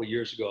here a couple of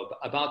years ago,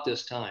 about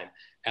this time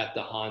at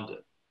the Honda.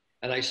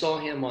 And I saw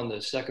him on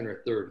the second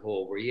or third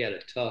hole where he had a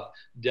tough,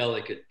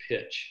 delicate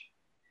pitch.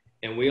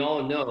 And we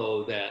all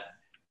know that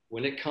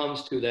when it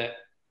comes to that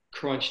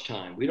crunch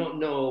time, we don't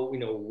know,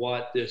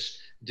 what this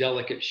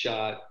delicate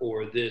shot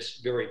or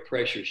this very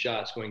pressure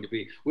shot is going to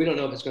be. We don't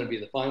know if it's going to be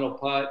the final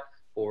putt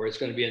or it's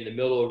going to be in the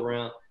middle of the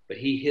round, but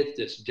he hit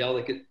this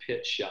delicate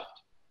pitch shot.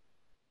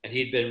 And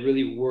he'd been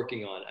really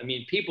working on it. I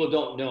mean, people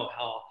don't know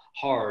how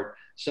hard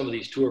some of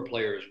these tour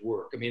players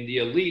work. I mean, the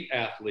elite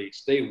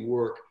athletes, they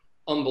work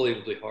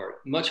unbelievably hard,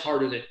 much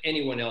harder than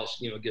anyone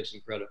else, gives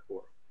them credit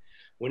for.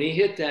 When he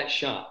hit that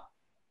shot,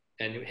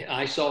 and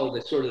I saw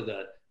the sort of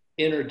the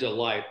inner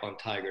delight on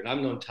Tiger, and I've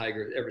known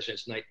Tiger ever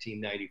since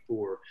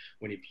 1994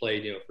 when he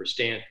played, for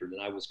Stanford,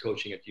 and I was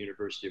coaching at the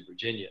University of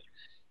Virginia.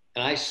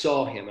 And I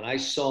saw him, and I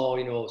saw,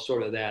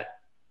 sort of that,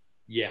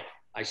 yeah,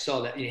 I saw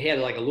that. He had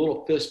like a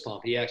little fist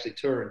pump. He actually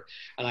turned,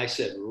 and I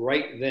said,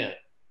 right then,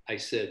 I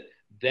said,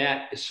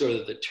 that is sort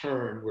of the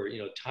turn where,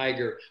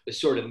 Tiger was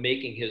sort of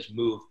making his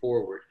move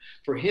forward.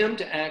 For him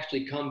to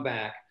actually come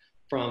back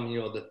from,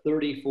 the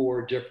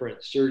 34 different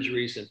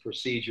surgeries and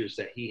procedures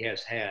that he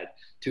has had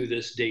to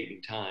this date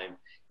and time,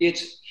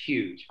 it's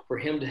huge. For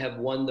him to have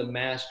won the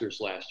Masters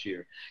last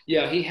year.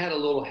 Yeah, he had a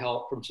little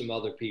help from some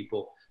other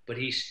people, but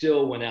he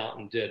still went out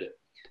and did it.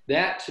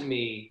 That, to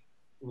me,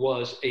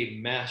 was a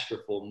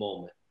masterful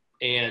moment.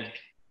 And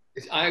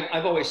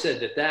I've always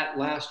said that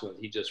last one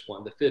he just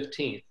won, the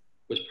 15th,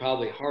 was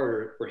probably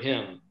harder for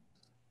him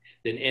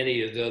than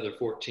any of the other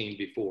 14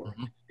 before.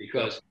 Mm-hmm.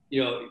 Because,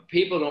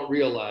 people don't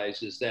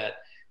realize is that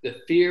the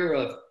fear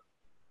of,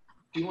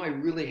 do I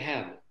really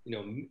have it?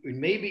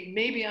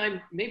 Maybe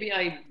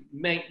I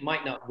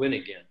might not win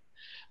again.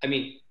 I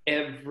mean,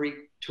 every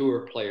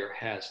tour player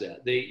has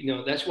that. They,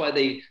 that's why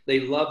they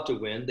love to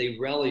win. They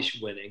relish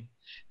winning.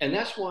 And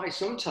that's why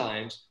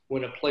sometimes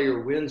when a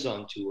player wins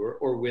on tour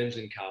or wins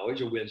in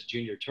college or wins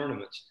junior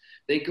tournaments,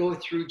 they go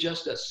through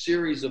just a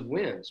series of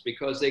wins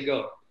because they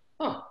go,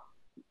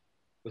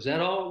 was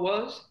that all it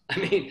was? I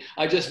mean,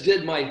 I just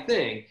did my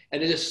thing.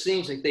 And it just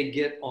seems like they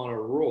get on a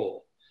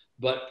roll.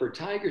 But for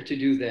Tiger to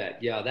do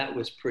that, yeah, that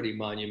was pretty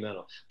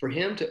monumental. For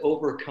him to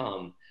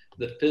overcome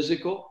the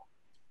physical,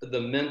 the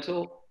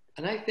mental,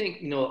 and I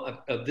think,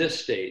 of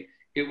this state,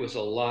 it was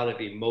a lot of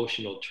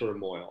emotional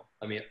turmoil.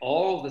 I mean,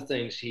 all the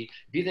things if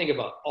you think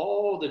about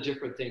all the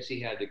different things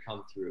he had to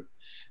come through.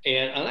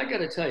 And I got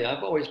to tell you,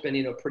 I've always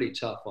been, pretty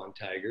tough on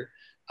Tiger.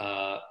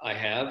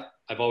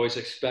 I've always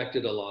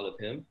expected a lot of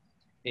him,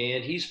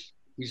 and he's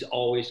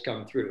always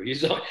come through.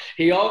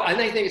 I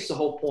think it's the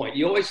whole point.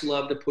 You always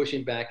love to push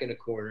him back in a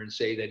corner and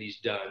say that he's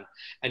done,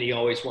 and he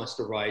always wants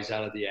to rise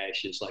out of the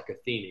ashes like a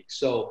phoenix.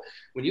 So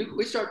when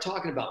we start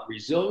talking about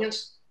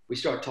resilience, we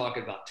start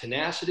talking about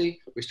tenacity,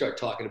 we start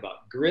talking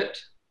about grit,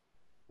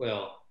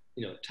 well,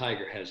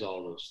 Tiger has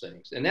all those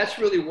things. And that's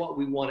really what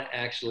we want to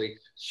actually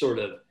sort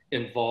of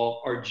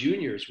involve our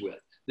juniors with.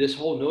 This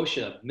whole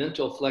notion of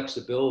mental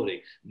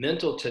flexibility,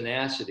 mental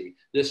tenacity,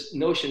 this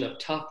notion of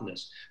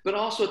toughness, but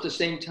also at the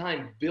same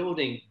time,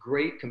 building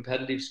great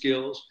competitive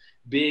skills,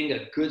 being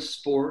a good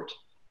sport,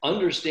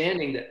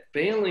 understanding that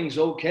failing's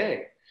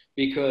okay,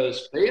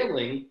 because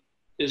failing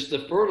is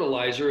the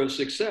fertilizer of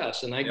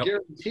success. And I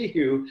guarantee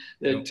you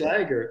that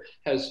Tiger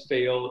has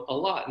failed a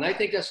lot. And I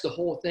think that's the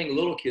whole thing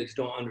little kids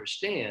don't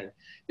understand,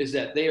 is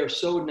that they are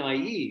so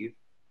naive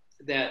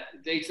that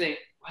they think,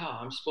 wow,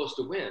 I'm supposed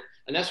to win.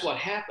 And that's what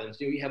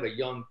happens. You have a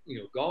young,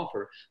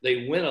 golfer,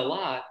 they win a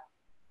lot,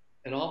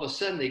 and all of a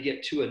sudden they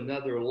get to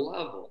another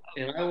level.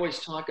 And I always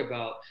talk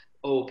about,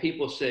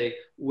 people say,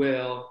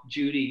 well,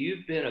 Judy,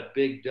 you've been a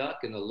big duck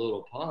in a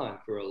little pond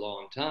for a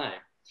long time.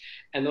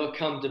 And they'll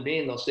come to me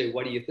and they'll say,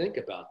 what do you think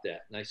about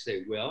that? And I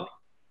say, well,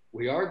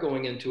 we are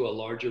going into a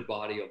larger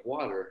body of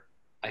water.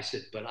 I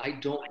said, but I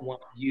don't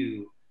want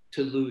you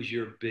to lose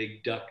your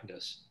big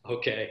duckness,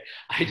 okay?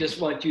 I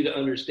just want you to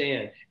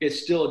understand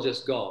it's still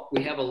just golf.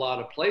 We have a lot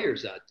of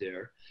players out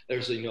there.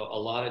 There's a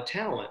lot of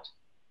talent,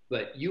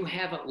 but you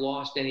haven't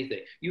lost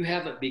anything. You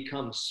haven't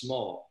become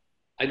small.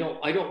 I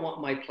don't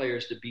want my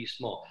players to be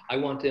small. I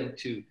want them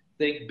to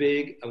think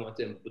big. I want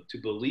them to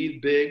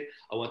believe big.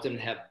 I want them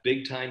to have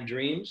big time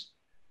dreams.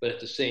 But at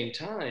the same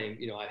time,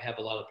 I have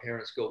a lot of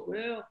parents go,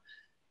 well,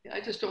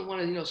 I just don't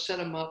want to, set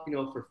them up,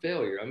 for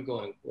failure. I'm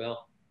going,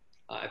 well,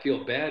 I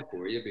feel bad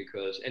for you,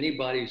 because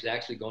anybody who's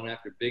actually gone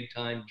after big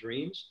time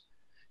dreams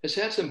has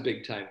had some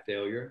big time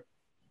failure.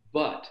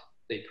 But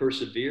they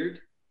persevered,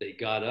 they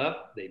got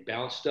up, they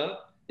bounced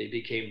up, they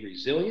became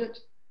resilient,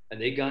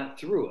 and they got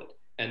through it.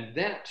 And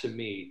that, to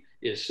me,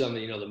 is some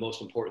of the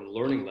most important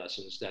learning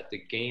lessons that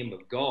the game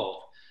of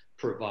golf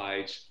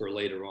provides for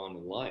later on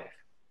in life.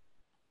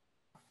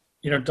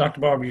 Dr.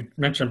 Bob, you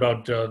mentioned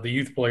about the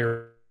youth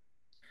player.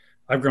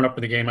 I've grown up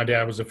in the game. My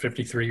dad was a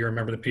 53-year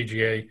member of the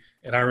PGA.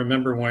 And I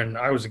remember when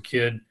I was a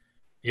kid,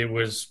 it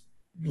was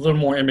a little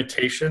more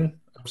imitation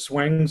of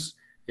swings.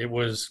 It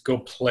was go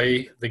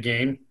play the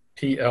game,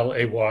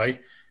 play.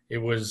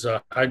 It was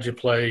how'd you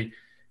play.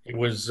 It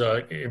was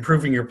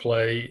improving your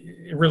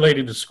play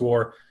related to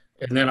score.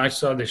 And then I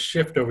saw this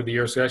shift over the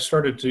years. So I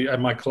started to, at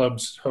my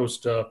clubs,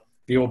 host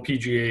the old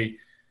PGA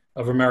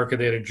of America.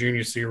 They had a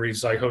junior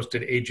series. I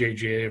hosted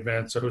AJGA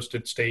events. I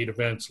hosted state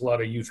events, a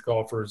lot of youth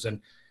golfers. And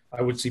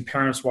I would see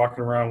parents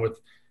walking around with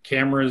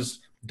cameras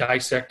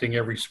dissecting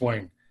every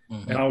swing.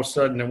 Mm-hmm. And all of a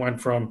sudden it went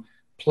from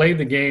play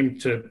the game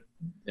to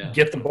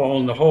get the ball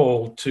in the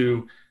hole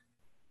to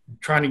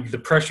trying to get the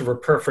pressure of a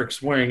perfect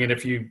swing. And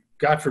if you,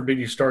 God forbid,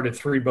 you started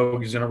 3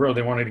 bogeys in a row,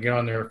 they wanted to get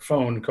on their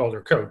phone and call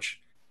their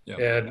coach. Yeah.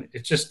 And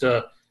it's just,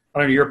 I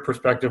don't know your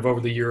perspective over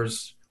the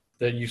years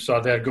that you saw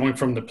that going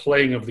from the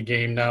playing of the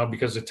game now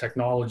because of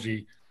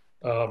technology,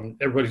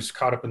 everybody's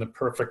caught up in the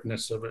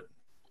perfectness of it.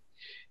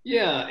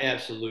 Yeah,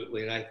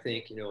 absolutely. And I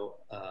think,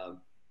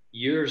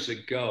 years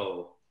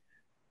ago,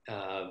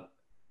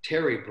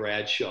 Terry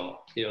Bradshaw,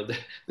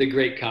 the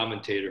great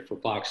commentator for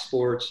Fox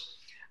Sports,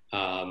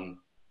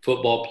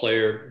 football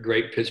player,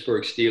 great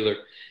Pittsburgh Steeler,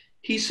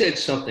 he said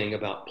something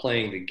about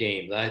playing the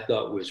game that I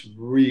thought was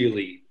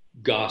really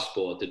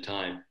gospel at the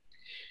time.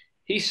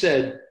 He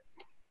said,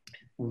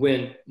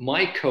 when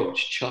my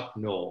coach, Chuck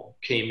Noll,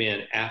 came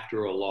in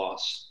after a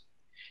loss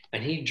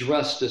and he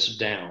dressed us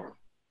down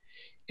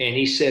and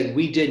he said,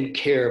 we didn't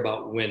care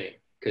about winning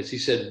because he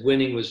said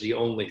winning was the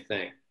only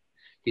thing.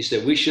 He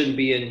said, we shouldn't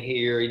be in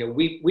here.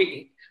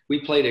 We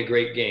played a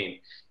great game.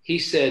 He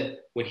said,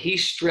 when he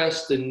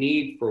stressed the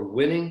need for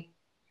winning,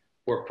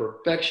 for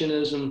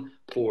perfectionism,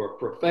 for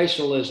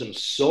professionalism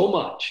so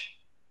much,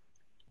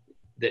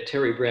 that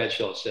Terry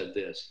Bradshaw said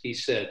this. He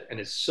said, and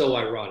it's so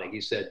ironic, he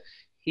said,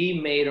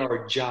 he made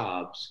our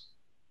jobs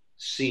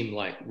seem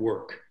like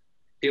work.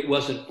 It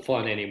wasn't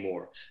fun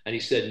anymore. And he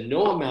said,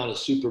 no amount of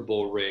Super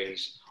Bowl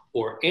rings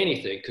or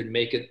anything could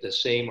make it the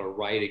same or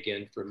right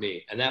again for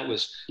me. And that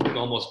was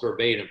almost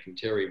verbatim from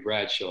Terry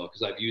Bradshaw,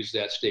 because I've used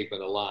that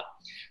statement a lot.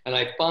 And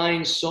I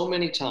find so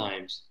many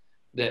times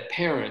that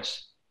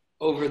parents,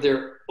 over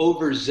their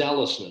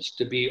overzealousness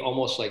to be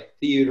almost like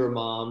theater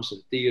moms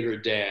and theater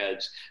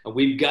dads, and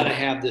we've got to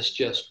have this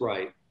just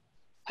right.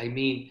 I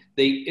mean,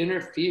 they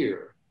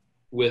interfere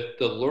with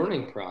the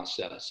learning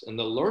process, and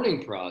the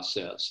learning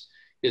process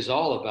is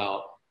all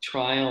about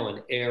trial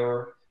and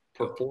error,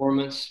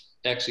 performance,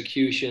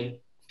 execution,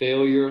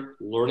 failure,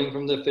 learning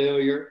from the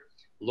failure,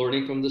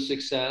 learning from the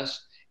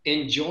success,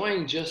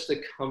 enjoying just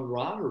the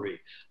camaraderie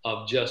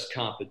of just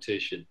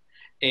competition,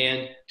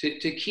 and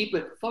to keep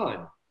it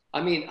fun.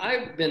 I mean,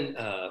 I've been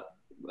a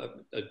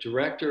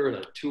director and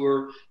a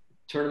tour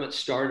tournament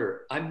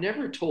starter. I've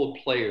never told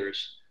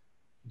players,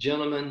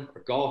 gentlemen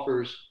or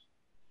golfers,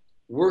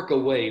 work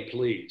away,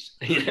 please.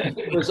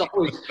 It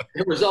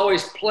was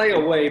always play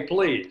away,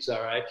 please.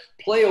 All right,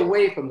 play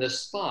away from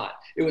this spot.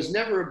 It was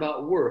never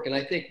about work. And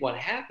I think what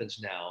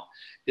happens now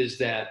is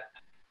that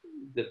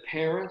the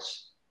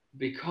parents,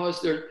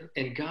 because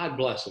and God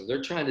bless them,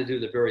 they're trying to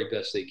do the very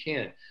best they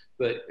can.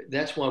 But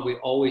that's why we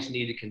always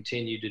need to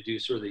continue to do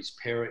sort of these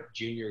parent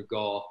junior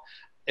golf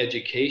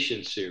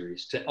education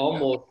series to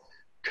almost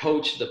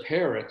coach the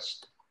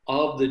parents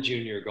of the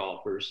junior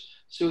golfers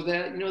so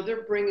that,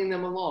 they're bringing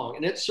them along,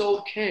 and it's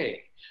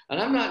okay. And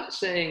I'm not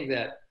saying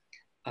that,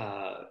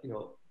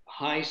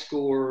 high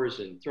scores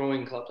and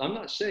throwing clubs, I'm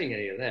not saying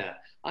any of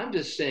that. I'm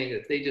just saying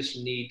that they just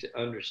need to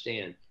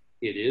understand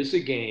it is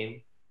a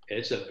game.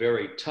 It's a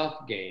very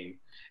tough game.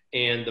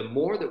 And the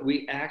more that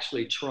we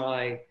actually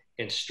try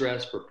and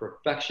stress for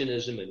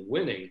perfectionism and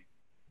winning,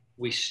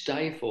 we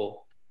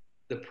stifle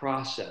the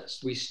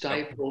process. We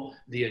stifle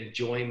the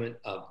enjoyment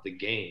of the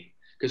game,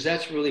 because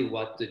that's really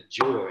what the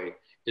joy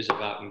is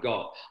about in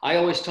golf. I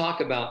always talk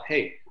about,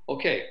 hey,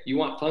 okay, you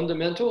want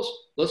fundamentals?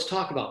 Let's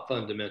talk about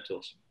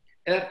fundamentals.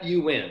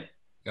 F-U-N,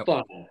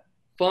 fun.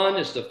 Fun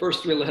is the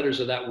first 3 letters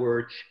of that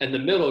word, and the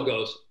middle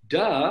goes,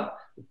 duh,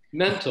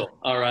 mental,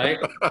 all right?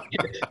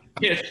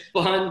 It's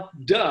fun,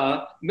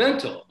 duh,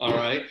 mental, all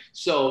right?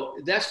 So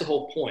that's the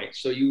whole point.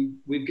 So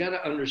we've got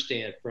to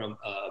understand from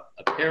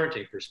a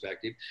parenting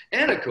perspective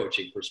and a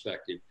coaching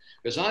perspective,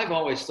 because I've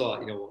always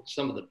thought,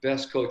 some of the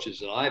best coaches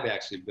that I've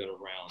actually been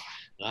around,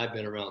 and I've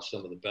been around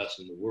some of the best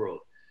in the world,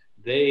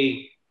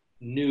 they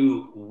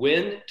knew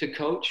when to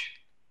coach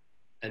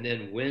and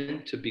then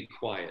when to be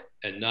quiet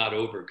and not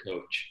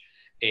overcoach.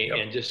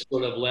 And just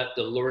sort of let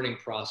the learning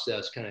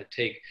process kind of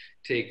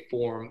take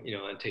form,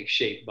 and take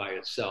shape by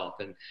itself.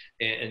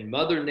 And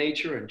Mother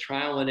Nature and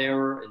trial and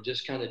error and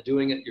just kind of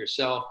doing it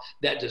yourself,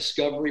 that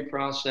discovery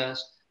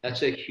process,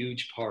 that's a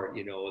huge part,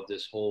 of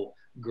this whole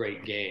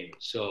great game.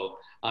 So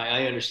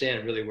I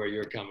understand really where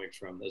you're coming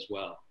from as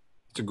well.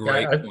 It's a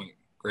Yeah, great point.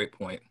 Great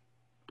point.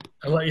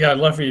 I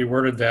love how you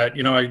worded that.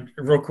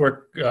 Real quick,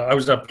 I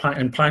was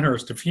in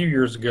Pinehurst a few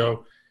years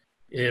ago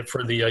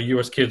for the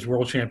U.S. Kids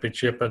World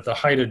Championship at the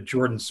height of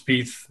Jordan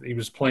Spieth. He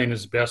was playing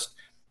his best,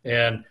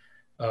 and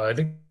I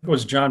think it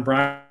was John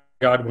Bryan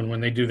Godwin, when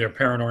they do their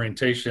parent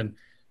orientation,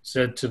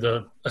 said to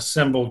the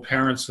assembled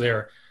parents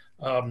there,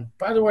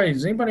 by the way,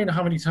 does anybody know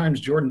how many times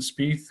Jordan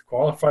Spieth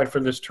qualified for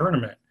this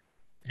tournament?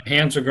 And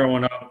hands are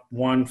going up,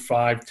 1,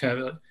 5,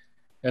 10.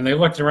 And they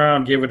looked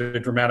around, gave it a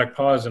dramatic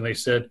pause, and they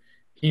said,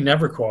 he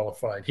never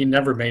qualified. He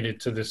never made it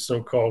to this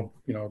so-called,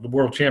 the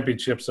World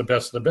Championships, the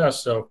best of the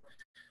best. So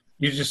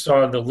you just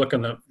saw the look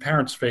on the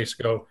parents' face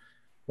go,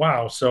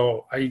 wow.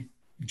 So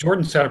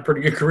Jordan's had a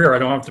pretty good career. I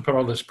don't have to put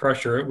all this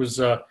pressure. It was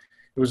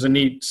a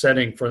neat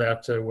setting for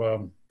that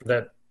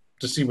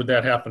to see what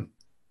that happen.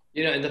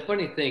 And the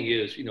funny thing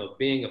is,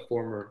 being a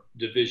former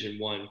Division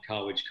I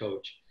college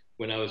coach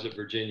when I was at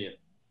Virginia,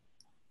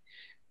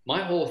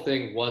 my whole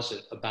thing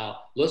wasn't about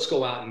let's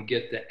go out and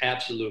get the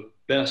absolute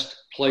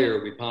best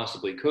player we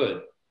possibly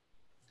could.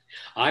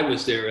 I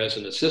was there as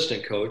an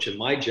assistant coach, and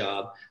my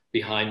job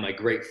behind my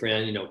great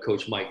friend,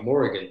 Coach Mike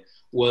Morgan,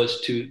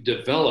 was to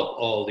develop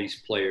all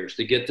these players,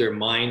 to get their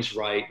minds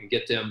right and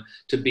get them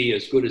to be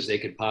as good as they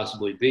could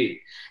possibly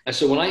be. And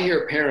so when I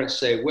hear parents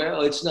say,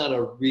 well, it's not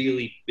a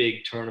really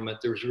big tournament,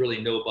 there's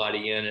really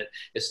nobody in it,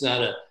 it's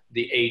not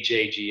the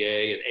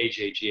AJGA, and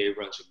AJGA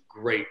runs a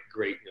great,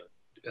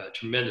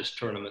 tremendous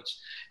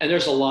tournaments. And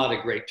there's a lot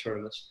of great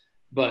tournaments.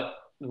 But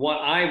what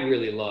I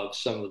really love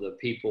some of the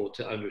people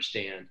to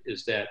understand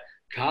is that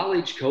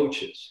college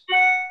coaches,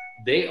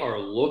 they are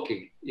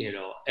looking,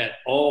 at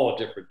all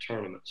different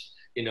tournaments,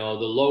 the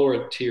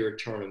lower tier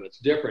tournaments,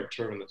 different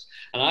tournaments.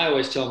 And I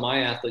always tell my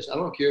athletes, I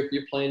don't care if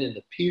you're playing in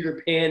the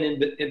Peter Pan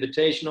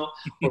Invitational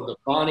or the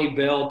Bonnie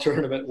Bell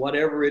tournament,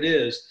 whatever it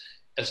is,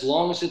 as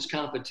long as it's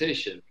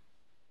competition,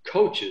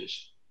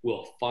 coaches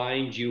will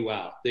find you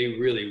out. They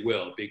really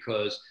will,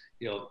 because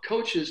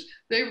coaches,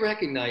 they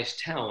recognize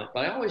talent.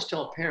 But I always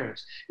tell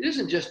parents, it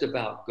isn't just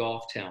about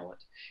golf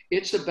talent.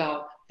 It's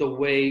about the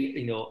way,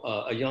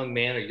 a young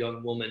man or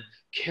young woman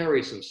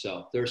carries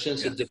himself, their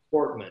sense of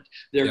deportment,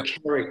 their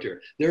character,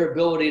 their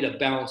ability to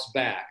bounce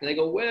back. And they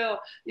go,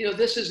 well,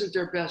 this isn't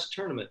their best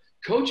tournament.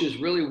 Coaches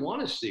really want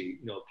to see,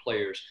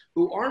 players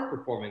who aren't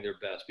performing their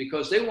best,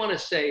 because they want to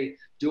say,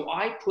 do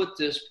I put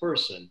this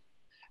person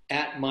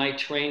at my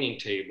training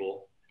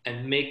table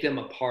and make them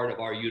a part of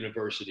our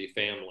university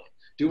family?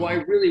 Do I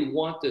really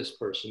want this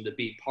person to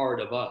be part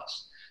of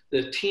us?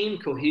 The team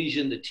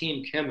cohesion, the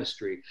team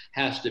chemistry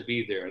has to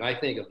be there. And I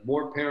think if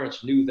more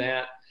parents knew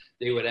that,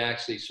 they would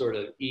actually sort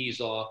of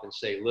ease off and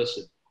say,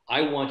 listen,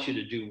 I want you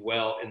to do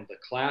well in the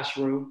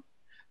classroom,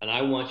 and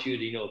I want you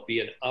to,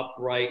 be an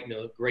upright,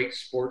 great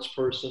sports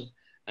person,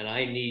 and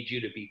I need you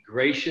to be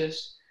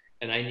gracious,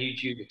 and I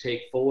need you to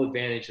take full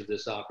advantage of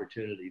this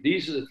opportunity.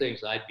 These are the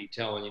things I'd be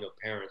telling,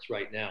 parents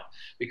right now,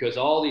 because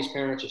all these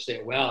parents are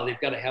saying, well,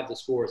 they've got to have the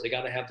scores. They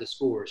got to have the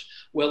scores.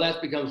 Well,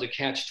 that becomes a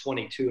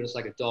catch-22, and it's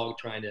like a dog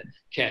trying to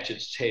catch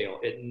its tail.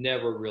 It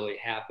never really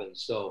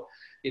happens. So,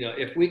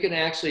 if we can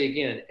actually,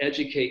 again,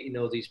 educate,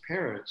 these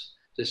parents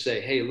to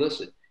say, hey,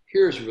 listen,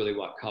 here's really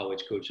what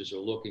college coaches are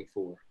looking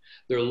for.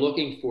 They're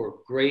looking for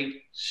great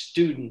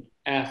student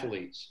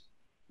athletes.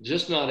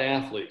 Just not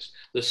athletes.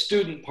 The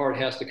student part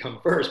has to come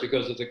first,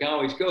 because as a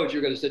college coach,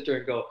 you're going to sit there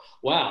and go,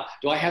 wow,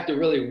 do I have to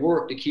really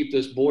work to keep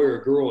this boy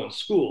or girl in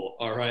school?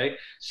 All right.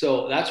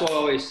 So that's why I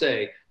always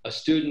say a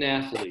student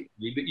athlete.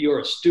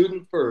 You're a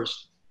student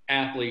first,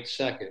 athlete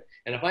second.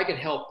 And if I can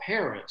help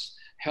parents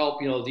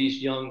help,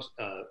 these young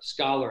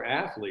scholar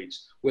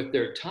athletes with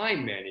their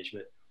time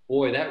management,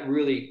 boy, that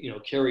really,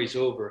 carries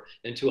over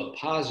into a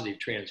positive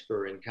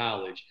transfer in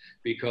college,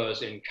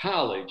 because in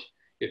college,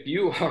 if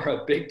you are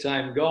a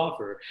big-time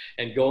golfer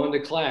and go into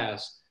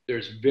class,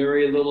 there's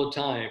very little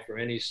time for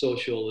any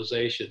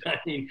socialization. I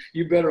mean,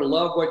 you better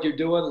love what you're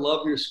doing,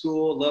 love your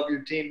school, love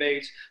your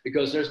teammates,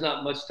 because there's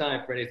not much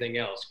time for anything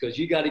else, because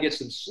you got to get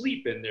some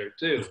sleep in there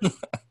too.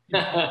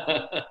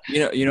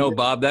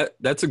 Bob,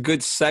 that's a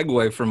good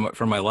segue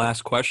from my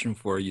last question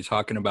for you,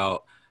 talking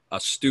about a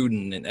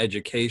student and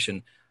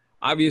education.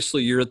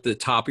 Obviously, you're at the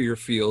top of your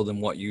field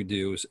in what you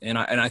do. And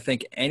I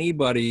think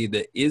anybody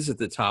that is at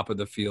the top of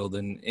the field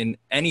in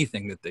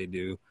anything that they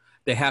do,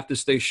 they have to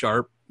stay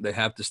sharp. They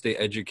have to stay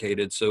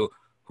educated. So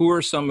who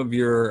are some of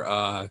your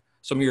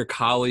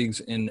colleagues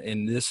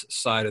in this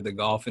side of the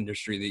golf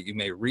industry that you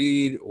may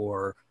read,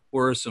 or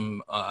are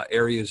some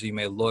areas you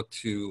may look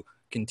to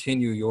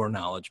continue your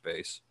knowledge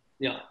base?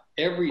 Yeah,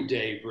 every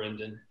day,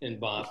 Brendan and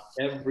Bob,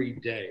 every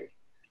day.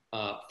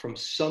 From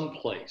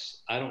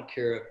someplace. I don't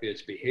care if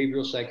it's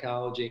behavioral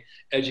psychology,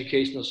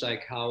 educational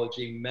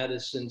psychology,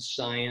 medicine,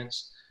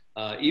 science,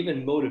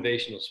 even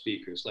motivational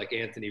speakers like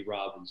Anthony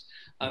Robbins.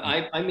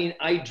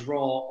 I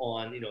draw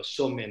on,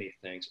 so many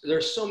things.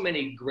 There's so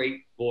many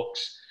great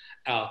books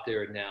out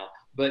there now,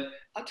 but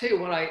I'll tell you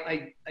what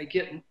I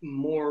get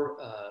more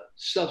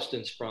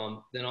substance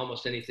from than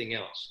almost anything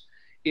else.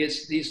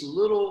 It's these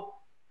little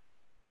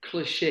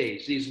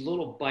cliches, these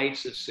little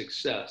bites of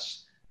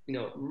success,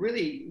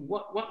 really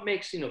what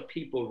makes,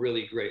 people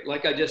really great.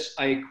 Like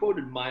I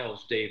quoted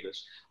Miles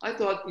Davis. I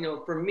thought,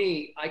 for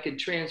me, I could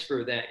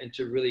transfer that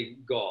into really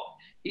golf.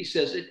 He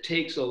says it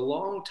takes a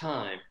long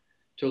time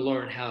to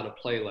learn how to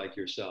play like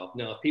yourself.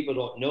 Now, if people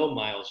don't know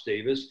Miles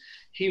Davis,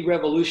 he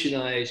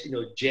revolutionized,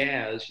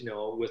 jazz,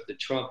 with the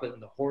trumpet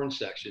and the horn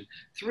section,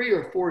 3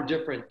 or 4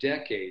 different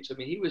decades. I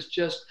mean, he was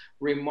just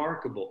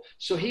remarkable.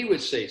 So he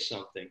would say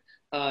something.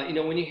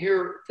 When you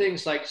hear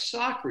things like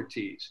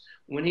Socrates,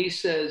 when he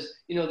says,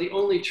 the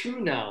only true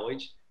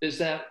knowledge is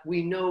that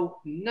we know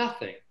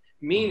nothing,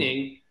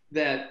 meaning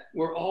that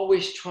we're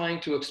always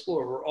trying to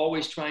explore, we're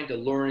always trying to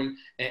learn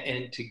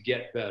and to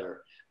get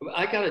better.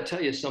 I got to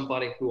tell you,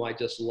 somebody who I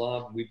just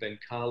love, we've been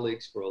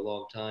colleagues for a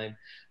long time.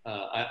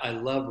 I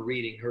love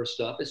reading her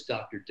stuff. It's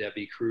Dr.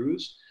 Debbie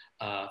Cruz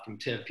from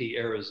Tempe,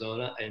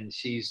 Arizona. And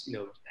she's,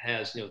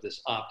 has,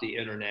 this Opti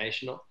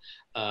International.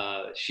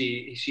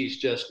 She's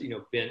just,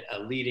 been a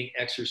leading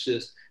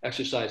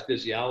exercise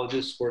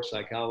physiologist, sports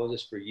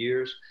psychologist for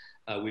years.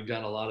 We've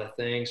done a lot of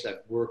things.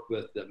 I've worked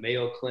with the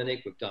Mayo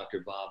Clinic with Dr.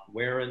 Bob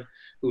Warren,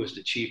 who is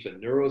the chief of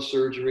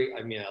neurosurgery.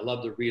 I mean, I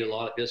love to read a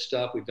lot of his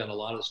stuff. We've done a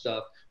lot of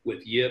stuff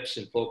with yips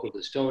and focal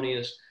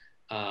dystonias.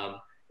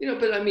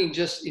 But I mean,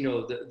 just,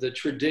 the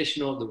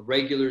traditional, the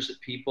regulars of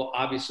people.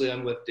 Obviously,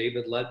 I'm with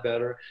David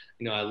Ledbetter.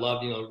 I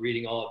love,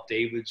 reading all of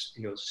David's,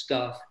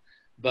 stuff.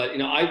 But,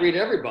 I read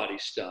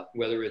everybody's stuff,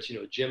 whether it's,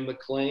 Jim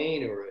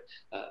McLean or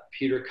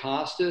Peter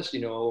Costas,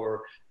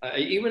 or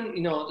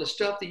even, the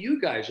stuff that you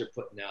guys are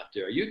putting out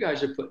there. You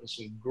guys are putting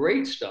some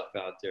great stuff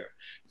out there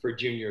for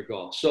junior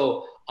golf.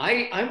 So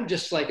I'm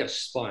just like a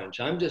sponge.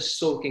 I'm just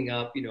soaking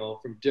up,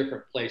 from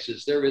different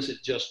places. There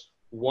isn't just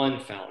one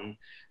fountain.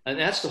 And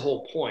that's the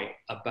whole point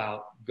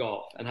about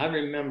golf. And I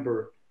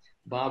remember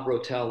Bob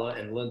Rotella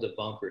and Linda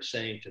Bunker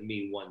saying to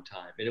me one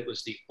time, and it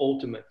was the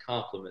ultimate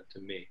compliment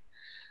to me.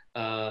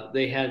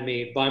 They had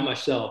me by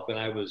myself and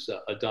I was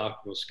a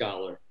doctoral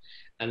scholar.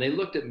 And they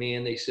looked at me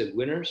and they said,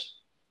 Winters,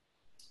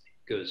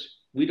 because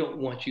we don't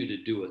want you to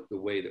do it the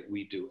way that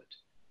we do it.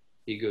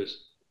 He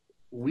goes,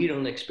 we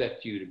don't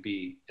expect you to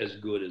be as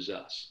good as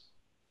us.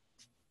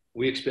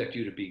 We expect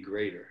you to be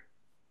greater.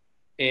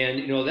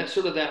 And, that's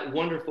sort of that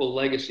wonderful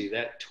legacy,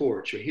 that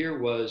torch. Here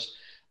was,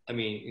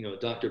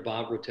 Dr.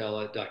 Bob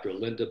Rotella, Dr.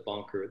 Linda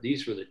Bunker.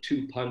 These were the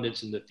 2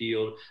 pundits in the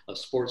field of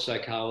sports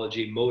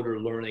psychology, motor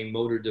learning,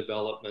 motor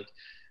development.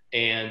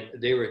 And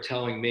they were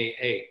telling me,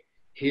 hey,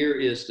 here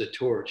is the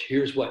torch.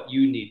 Here's what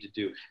you need to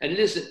do. And it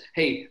isn't,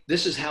 hey,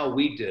 this is how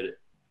we did it.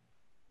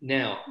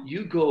 Now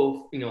you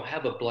go,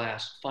 have a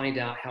blast, find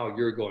out how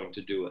you're going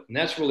to do it. And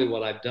that's really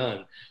what I've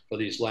done for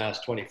these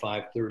last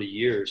 25, 30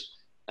 years.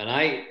 And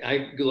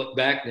I look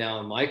back now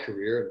in my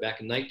career,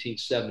 back in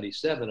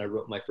 1977, I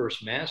wrote my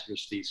first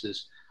master's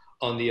thesis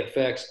on the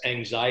effects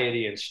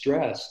anxiety and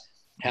stress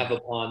have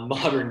upon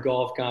modern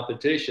golf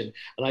competition.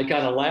 And I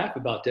kind of laugh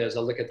about that as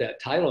I look at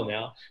that title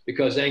now,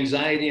 because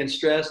anxiety and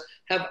stress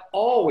have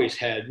always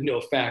had,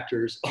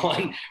 factors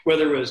on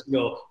whether it was,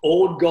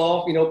 old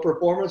golf,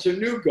 performance or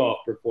new golf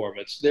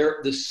performance.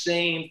 They're the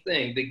same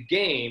thing. The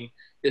game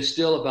is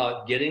still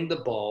about getting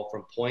the ball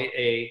from point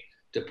A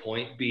to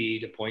point B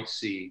to point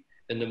C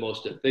in the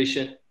most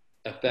efficient,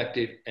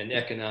 effective, and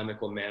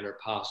economical manner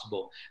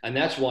possible. And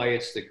that's why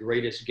it's the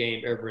greatest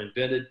game ever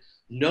invented.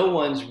 No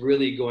one's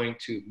really going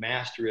to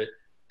master it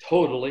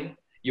totally.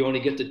 You only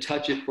get to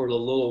touch it for a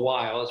little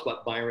while. That's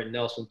what Byron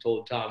Nelson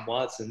told Tom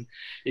Watson.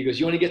 He goes,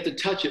 you only get to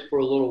touch it for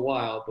a little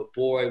while, but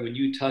boy, when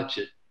you touch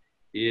it,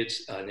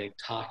 it's an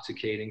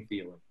intoxicating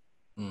feeling.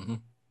 Mm-hmm.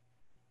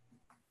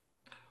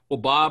 Well,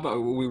 Bob,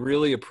 we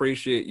really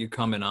appreciate you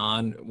coming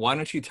on. Why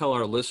don't you tell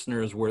our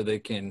listeners where they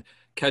can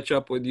catch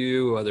up with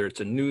you, whether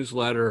it's a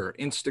newsletter or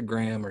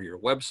Instagram or your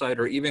website,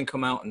 or even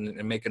come out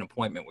and make an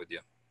appointment with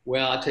you?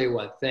 Well, I'll tell you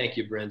what, thank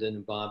you, Brendan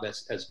and Bob.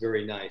 That's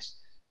very nice.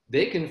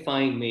 They can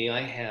find me. I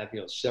have,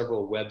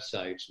 several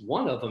websites.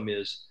 One of them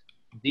is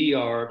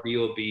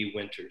DRBOB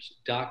Winters,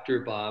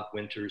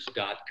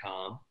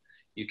 drbobwinters.com.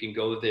 You can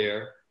go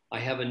there. I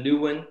have a new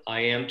one. I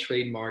am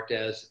trademarked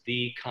as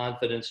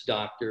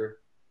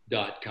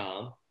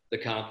theconfidencedoctor.com, The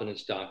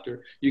Confidence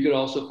Doctor. You could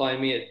also find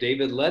me at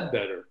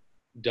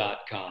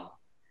davidledbetter.com.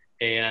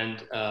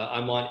 And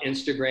I'm on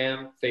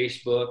Instagram,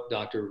 Facebook,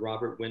 Dr.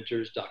 Robert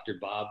Winters, Dr.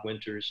 Bob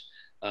Winters,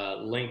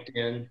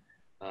 LinkedIn.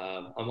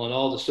 I'm on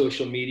all the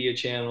social media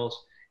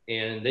channels,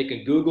 and they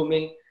can Google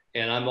me.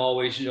 And I'm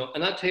always,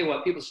 and I'll tell you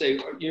what, people say,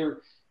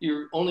 you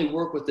only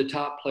work with the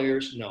top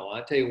players. No,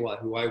 I'll tell you what,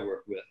 who I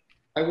work with.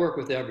 I work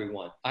with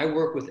everyone. I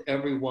work with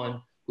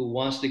everyone who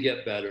wants to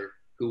get better,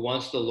 who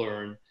wants to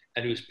learn,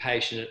 and who's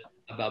passionate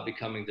about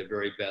becoming the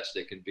very best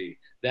they can be.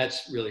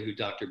 That's really who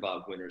Dr.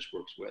 Bob Winters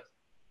works with.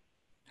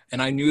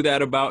 And I knew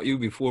that about you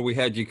before we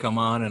had you come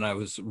on, and I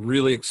was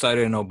really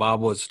excited, I know Bob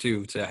was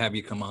too, to have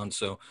you come on.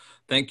 So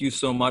thank you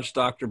so much,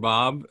 Dr.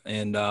 Bob,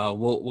 and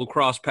we'll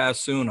cross paths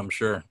soon, I'm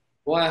sure.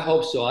 Well, I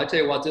hope so. I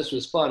tell you what, this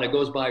was fun. It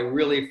goes by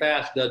really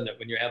fast, doesn't it,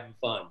 when you're having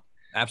fun?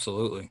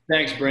 Absolutely.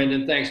 Thanks,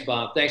 Brendan. Thanks,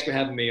 Bob. Thanks for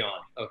having me on.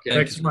 Okay.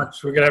 Thanks so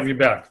much. We're going to have you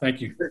back. Thank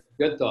you.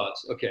 Good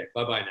thoughts. Okay.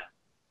 Bye-bye now.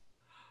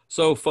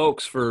 So,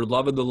 folks, for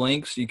Love of the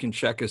Links, you can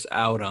check us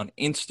out on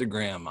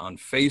Instagram, on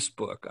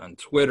Facebook, on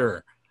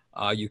Twitter.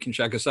 You can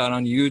check us out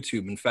on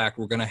YouTube. In fact,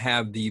 we're going to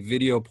have the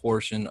video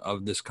portion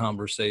of this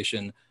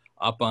conversation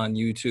up on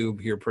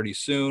YouTube here pretty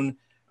soon.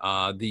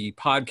 The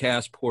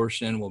podcast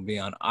portion will be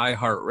on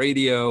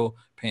iHeartRadio,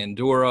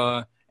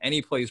 Pandora,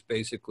 any place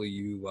basically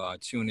you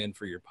tune in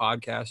for your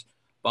podcast.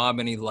 Bob,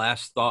 any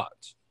last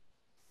thoughts?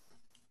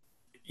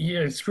 Yeah,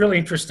 it's really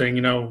interesting.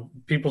 You know,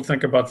 people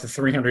think about the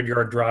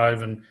 300-yard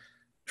drive and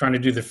trying to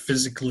do the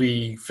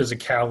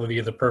physicality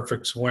of the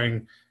perfect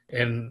swing.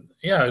 And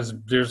yeah,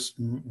 there's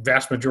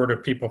vast majority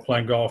of people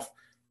playing golf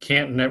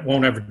can't and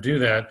won't ever do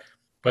that,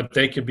 but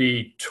they could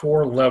be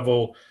tour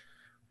level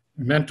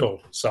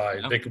mental side.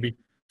 Yeah. They could be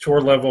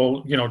tour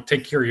level, you know,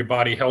 take care of your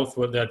body health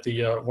with that.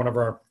 One of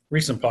our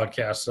recent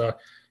podcasts,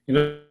 you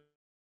know,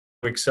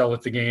 excel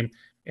at the game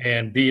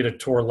and be at a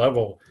tour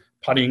level.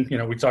 Putting, you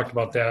know, we talked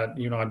about that,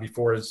 you know,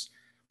 before is,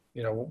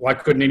 you know, why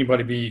couldn't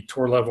anybody be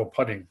tour level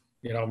putting?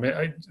 You know,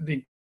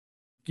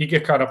 you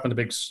get caught up in the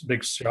big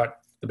shot,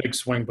 the big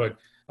swing, but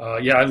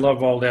yeah, I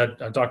love all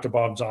that. Dr.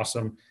 Bob's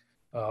awesome.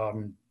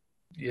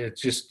 It's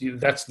just,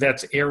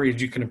 that's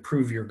areas you can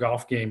improve your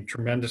golf game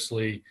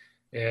tremendously.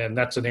 And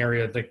that's an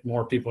area I think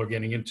more people are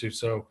getting into.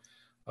 So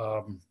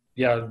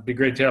yeah, it'd be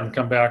great to have him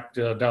come back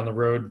down the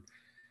road.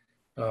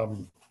 I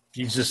can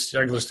listen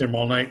to him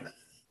all night.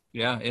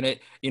 Yeah. And it,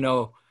 you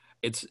know,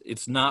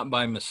 it's not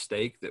by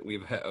mistake that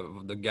we've had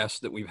the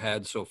guests that we've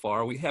had so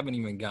far. We haven't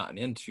even gotten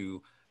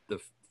into the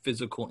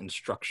physical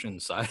instruction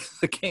side of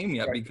the game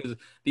yet, right? Because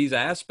these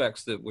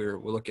aspects that we're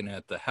looking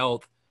at, the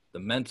health, the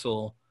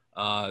mental,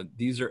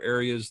 these are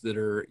areas that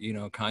are, you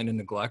know, kind of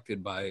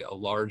neglected by a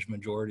large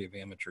majority of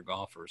amateur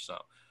golfers. So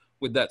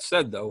with that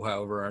said, though,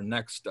 however, our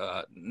next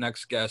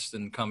guest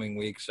in coming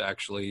weeks,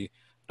 actually,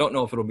 don't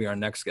know if it'll be our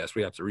next guest.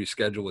 We have to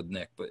reschedule with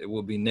Nick, but it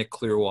will be Nick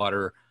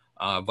Clearwater,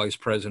 Vice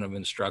President of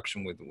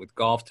Instruction with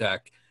Golf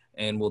Tech.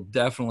 And we'll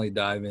definitely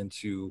dive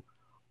into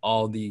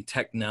all the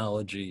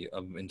technology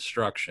of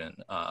instruction.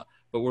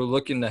 But we're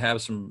looking to have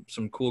some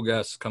cool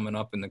guests coming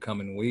up in the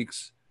coming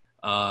weeks.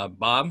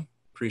 Bob,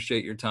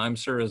 appreciate your time,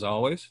 sir, as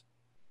always.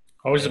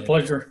 Always a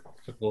pleasure.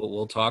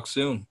 We'll talk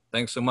soon.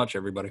 Thanks so much,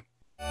 everybody.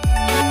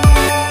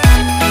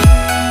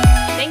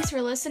 Thanks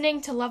for listening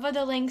to Love of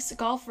the Links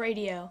Golf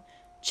Radio.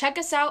 Check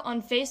us out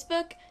on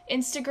Facebook,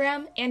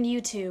 Instagram, and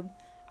YouTube.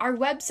 Our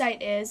website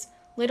is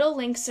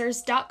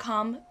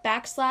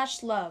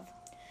littlelinksers.com/love.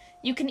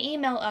 You can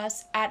email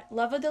us at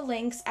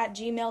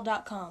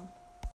loveofthelinks@gmail.com.